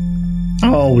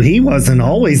 Oh, he wasn't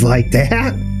always like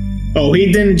that. Oh,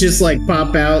 he didn't just like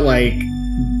pop out like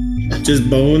just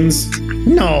bones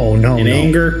No. and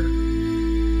anger?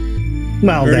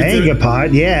 Well, Or the is it- anger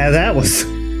part, yeah, that was...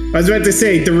 I was about to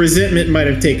say the resentment might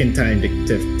have taken time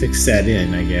to set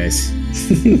in, I guess.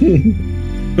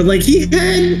 But like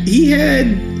he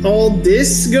had all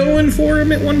this going for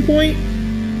him at one point.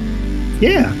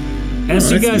 Yeah.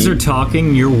 As you that's guys neat. are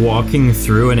talking, you're walking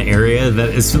through an area that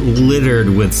is littered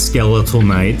with skeletal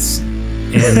knights,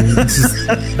 and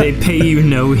they pay you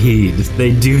no heed.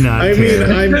 They do not I care.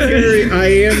 mean, I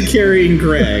am carrying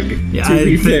Greg. Yeah, to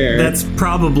be fair, that's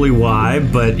probably why,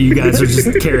 but you guys are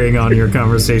just carrying on your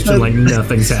conversation like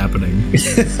nothing's happening.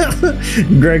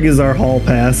 Greg is our hall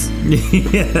pass.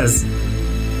 Yes.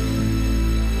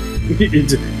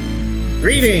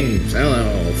 Greetings, hello.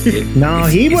 No,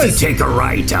 he If you was take a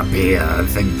right up here, I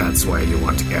think that's where you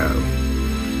want to go.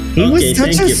 he was Okay,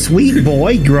 such thank a you. sweet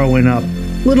boy growing up.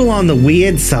 Little on the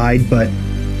weird side, but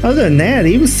other than that,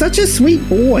 he was such a sweet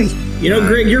boy. You know,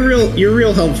 Greg, you're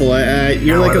real helpful.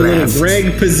 You're Now like I a little left.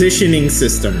 Greg positioning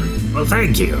system. Well,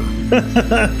 thank you.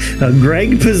 A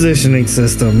Greg positioning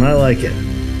system. I like it.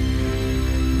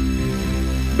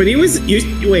 But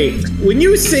wait, when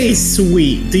you say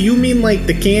sweet, do you mean like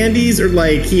the candies or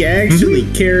like he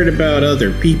actually cared about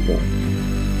other people?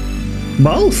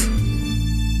 Both.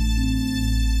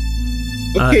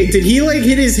 Okay, did he like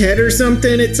hit his head or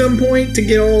something at some point to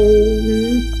get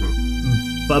all...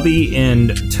 Bubby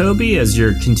and Toby, as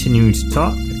you're continuing to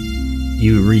talk,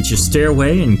 you reach a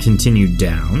stairway and continue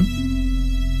down.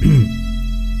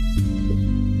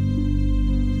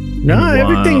 No, Wow.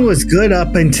 everything was good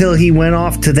up until he went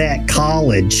off to that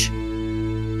college.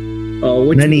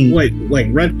 Oh, Then he- what, like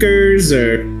Rutgers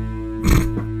or...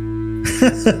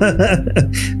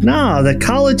 No, the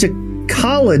College of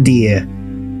Caladir.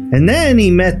 And then he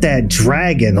met that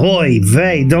dragon. Oy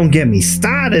vey, don't get me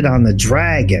started on the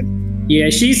dragon. Yeah,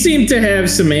 she seemed to have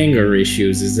some anger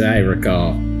issues, as I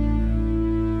recall.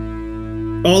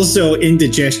 Also,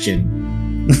 indigestion.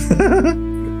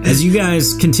 As you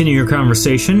guys continue your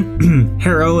conversation,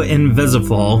 Harrow and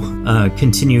Vezafal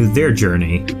continue their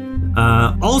journey,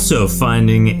 also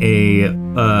finding a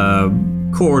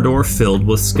corridor filled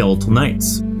with skeletal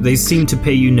knights. They seem to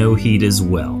pay you no heed as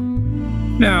well.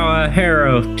 Now,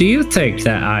 Harrow, do you think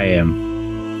that I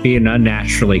am being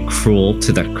unnaturally cruel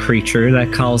to the creature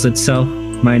that calls itself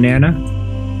my Nana?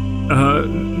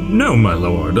 No, my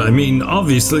lord. I mean,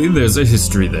 obviously there's a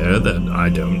history there that I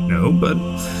don't know, but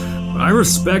I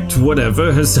respect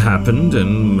whatever has happened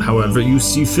and however you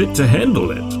see fit to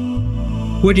handle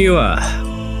it. Would you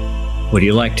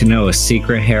like to know a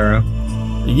secret, Harrow?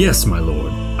 Yes, my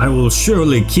lord. I will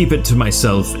surely keep it to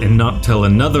myself and not tell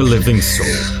another living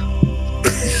soul.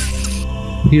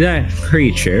 That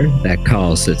creature that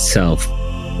calls itself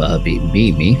Bubby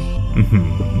Mimi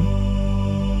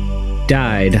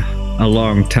died a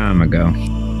long time ago.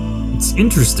 It's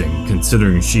interesting,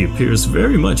 considering she appears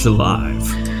very much alive.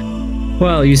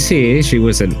 Well, you see, she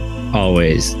wasn't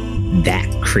always that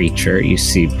creature you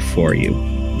see before you.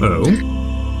 Oh?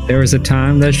 There was a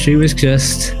time that she was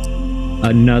just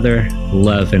another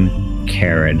loving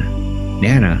Karen.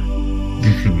 Nana.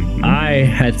 I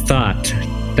had thought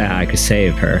that I could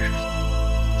save her.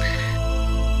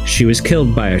 She was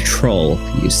killed by a troll,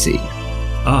 you see.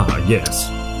 Ah, yes.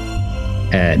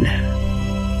 And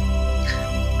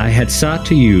I had sought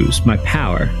to use my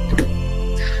power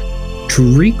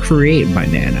to recreate my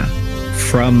Nana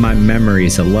from my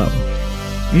memories alone.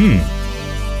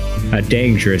 A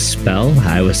dangerous spell.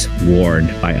 I was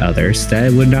warned by others that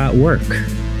it would not work.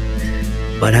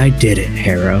 But I did it,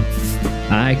 Harrow.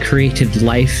 I created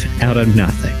life out of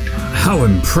nothing. How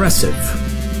impressive.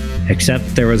 Except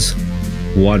there was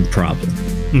one problem.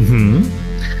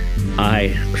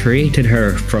 I created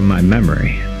her from my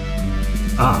memory.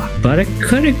 But I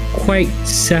couldn't quite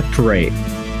separate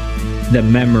the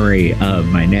memory of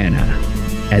my Nana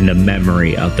and the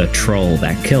memory of the troll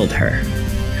that killed her.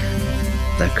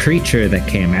 The creature that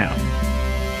came out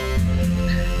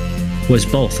was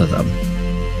both of them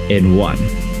in one.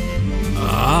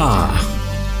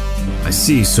 I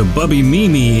see. So Bubby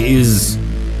Mimi is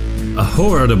a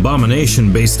horrid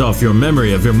abomination based off your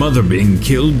memory of your mother being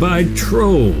killed by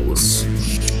trolls.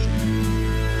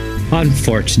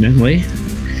 Unfortunately.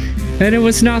 And it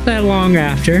was not that long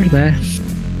after that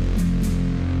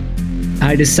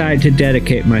I decided to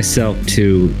dedicate myself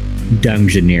to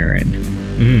dungeoneering.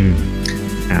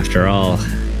 After all,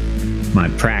 my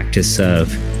practice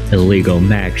of illegal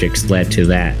magics led to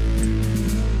that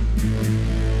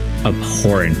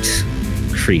abhorrent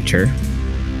creature.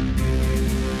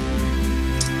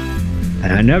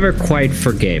 And I never quite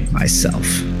forgave myself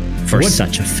for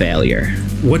such a failure.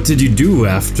 What did you do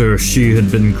after she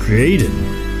had been created?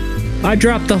 I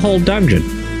dropped the whole dungeon.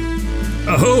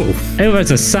 Oh! It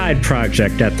was a side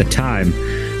project at the time.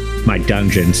 My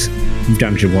dungeons,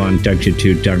 Dungeon 1, Dungeon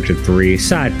 2, Dungeon 3,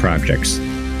 side projects.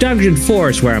 Dungeon 4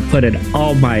 is where I'm putting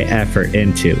all my effort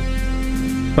into.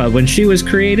 But when she was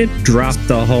created, dropped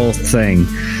the whole thing.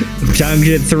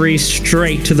 Dungeon 3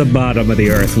 straight to the bottom of the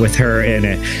earth with her in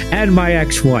it. And my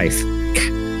ex-wife.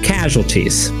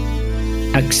 Casualties.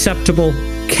 Acceptable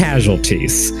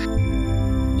casualties.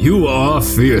 You are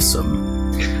fearsome.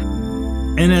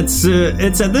 And it's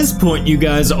at this point you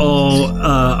guys all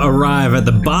arrive at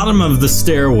the bottom of the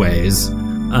stairways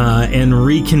and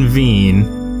reconvene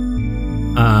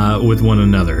with one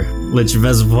another. Lich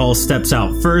Vezival steps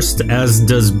out first, as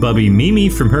does Bubby Mimi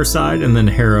from her side, and then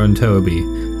Harrow and Toby.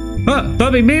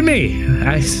 Bubby Mimi!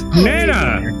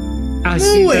 Nana! I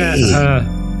see that.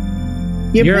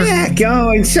 You're back. Oh,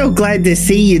 I'm so glad to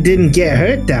see you didn't get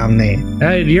hurt down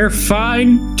there. You're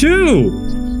fine, too.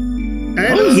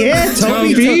 Oh, yeah,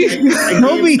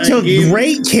 Toby took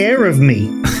great care of me.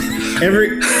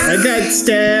 I got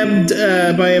stabbed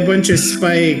by a bunch of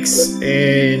spikes,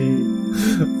 and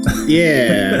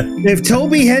yeah. If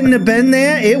Toby hadn't have been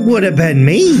there, it would have been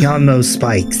me on those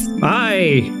spikes.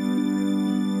 I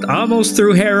almost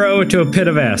threw Harrow into a pit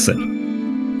of acid.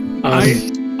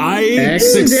 I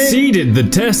succeeded the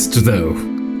test, though.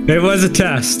 It was a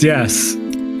test, yes.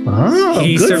 Oh,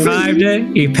 he survived it.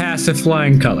 He passed with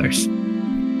flying colors.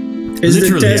 Is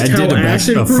the test how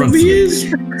acid-proof he is?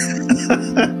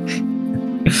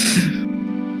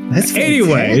 That's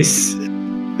anyways.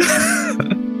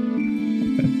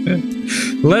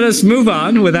 Let us move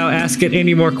on without asking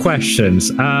any more questions.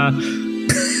 All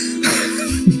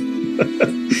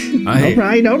right.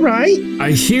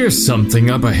 I hear something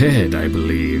up ahead, I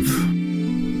believe.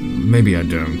 Maybe I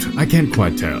don't. I can't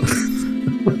quite tell.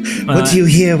 What do you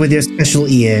hear with your special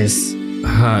ears?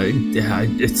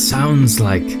 It sounds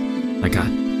like a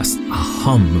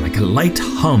hum, like a light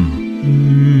hum.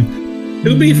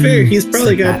 To be fair, he's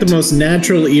probably got the most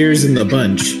natural ears in the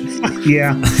bunch.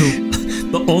 Yeah.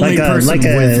 The only person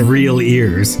with real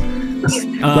ears.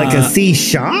 Like a C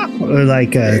sharp or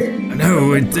like a...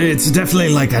 No, it's definitely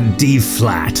like a D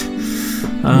flat.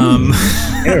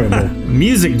 Terrible.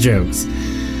 Music jokes.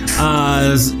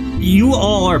 You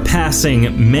all are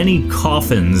passing many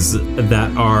coffins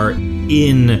that are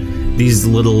in these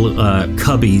little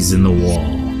cubbies in the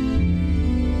wall.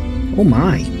 Oh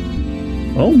my.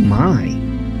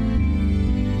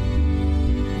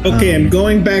 Okay, I'm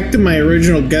going back to my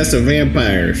original guess of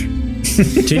vampires.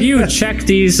 Did you check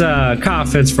these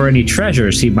coffins for any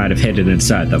treasures he might have hidden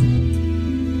inside them?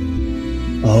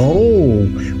 Oh,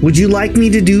 would you like me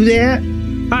to do that?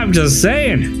 I'm just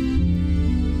saying.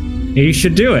 You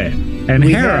should do it. And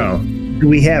Harrow. Do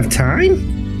we have time?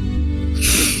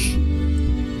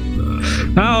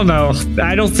 I don't know.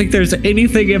 I don't think there's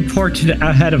anything important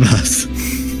ahead of us.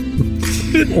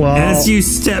 Well, as you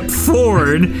step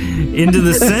forward into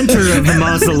the center of the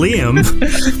mausoleum,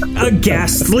 a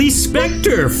ghastly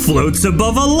specter floats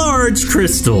above a large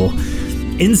crystal.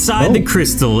 Inside the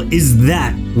crystal is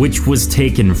that which was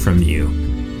taken from you.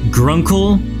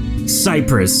 Grunkle,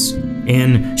 Cypress,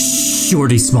 and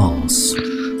Shorty Smalls.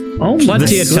 Oh,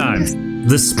 plenty of time.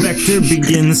 The specter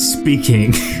begins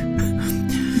speaking.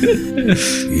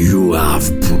 You have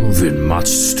proven much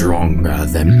stronger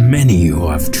than many who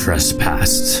have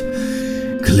trespassed.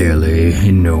 Clearly,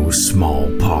 in no small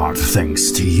part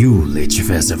thanks to you, Lich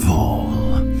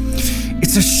Vezival.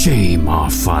 It's a shame our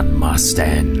fun must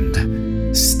end.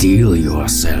 Steel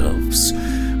yourselves,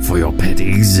 for your petty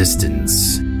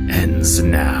existence ends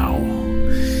now.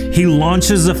 He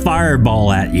launches a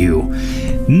fireball at you.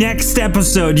 Next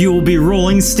episode, you will be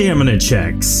rolling stamina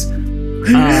checks.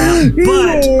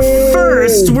 But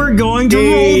first, we're going to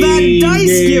roll that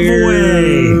dice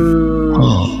giveaway.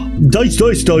 Dice.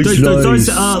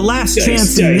 Last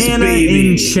chance, Nana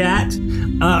in chat.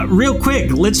 Real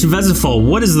quick, Lich Vezival,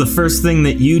 what is the first thing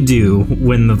that you do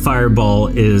when the fireball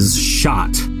is shot?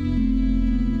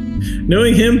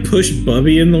 Knowing him, push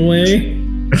Bubby in the way.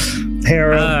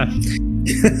 Hera.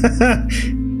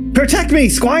 Protect me,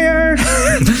 Squire!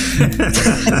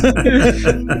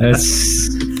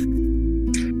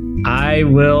 I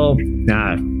will.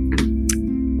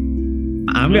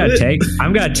 I'm gonna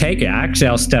take it. Actually,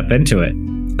 I'll step into it.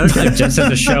 Okay. Just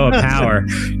as a show of power,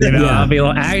 I'll be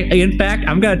like. In fact,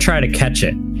 I'm gonna try to catch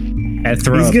it and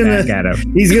throw it back at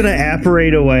him. He's gonna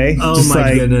apparate away. Oh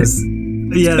my goodness!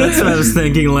 Yeah, that's what I was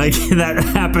thinking. Like that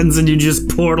happens and you just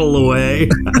portal away.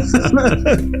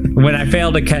 When I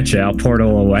fail to catch it, I'll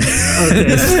portal away.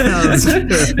 Okay, sounds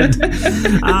good.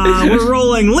 We're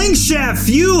rolling. Link Chef,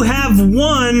 you have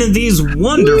won these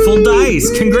wonderful dice.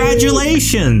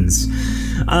 Congratulations.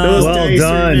 Well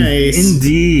done. Nice.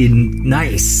 Indeed.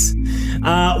 Nice.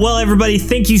 Well, everybody,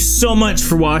 thank you so much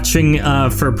for watching,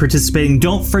 for participating.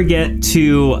 Don't forget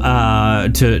to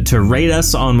rate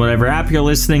us on whatever app you're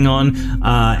listening on,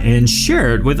 and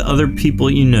share it with other people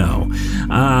you know.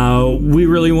 We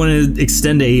really want to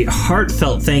extend a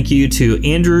heartfelt thank you to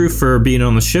Andrew for being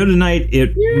on the show tonight.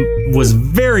 It was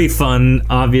very fun,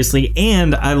 obviously,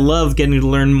 and I love getting to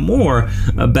learn more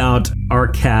about our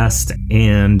cast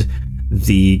and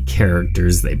the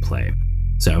characters they play.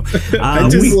 So I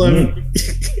just love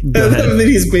that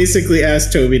he's basically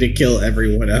asked Toby to kill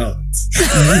everyone else.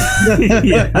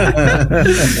 We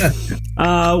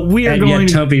are and going.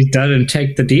 Yet Toby doesn't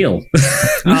take the deal.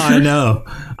 I know.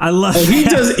 I love. Oh, he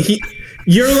does.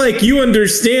 You're like, you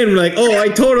understand. We're like, oh, I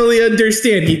totally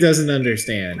understand. He doesn't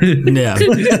understand. Yeah.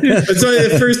 But so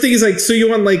the first thing is like, so you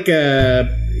want like a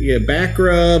back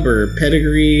rub or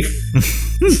pedigree?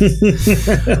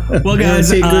 Well,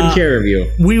 guys, take good care of you.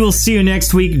 We will see you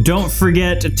next week. Don't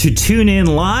forget to tune in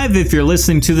live if you're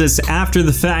listening to this after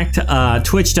the fact.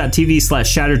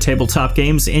 Twitch.tv/Shattered Tabletop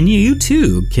Games, and you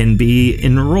too can be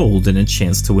enrolled in a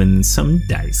chance to win some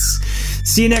dice.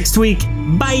 See you next week.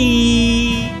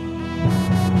 Bye.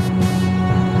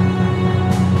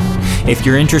 If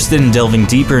you're interested in delving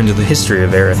deeper into the history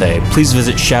of Erethe, please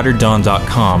visit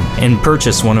ShatteredDawn.com and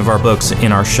purchase one of our books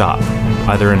in our shop,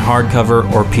 either in hardcover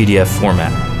or PDF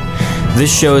format.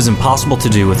 This show is impossible to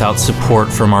do without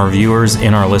support from our viewers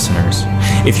and our listeners.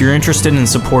 If you're interested in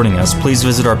supporting us, please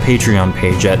visit our Patreon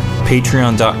page at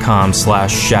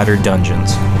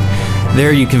patreon.com/ShatteredDungeons.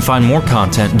 There you can find more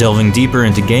content delving deeper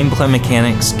into gameplay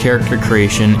mechanics, character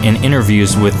creation, and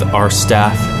interviews with our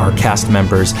staff, our cast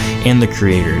members, and the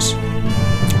creators.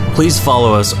 Please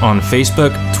follow us on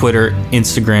Facebook, Twitter,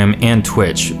 Instagram, and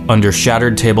Twitch under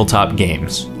Shattered Tabletop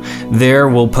Games. There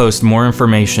we'll post more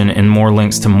information and more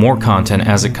links to more content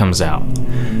as it comes out.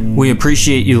 We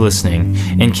appreciate you listening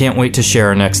and can't wait to share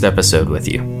our next episode with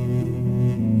you.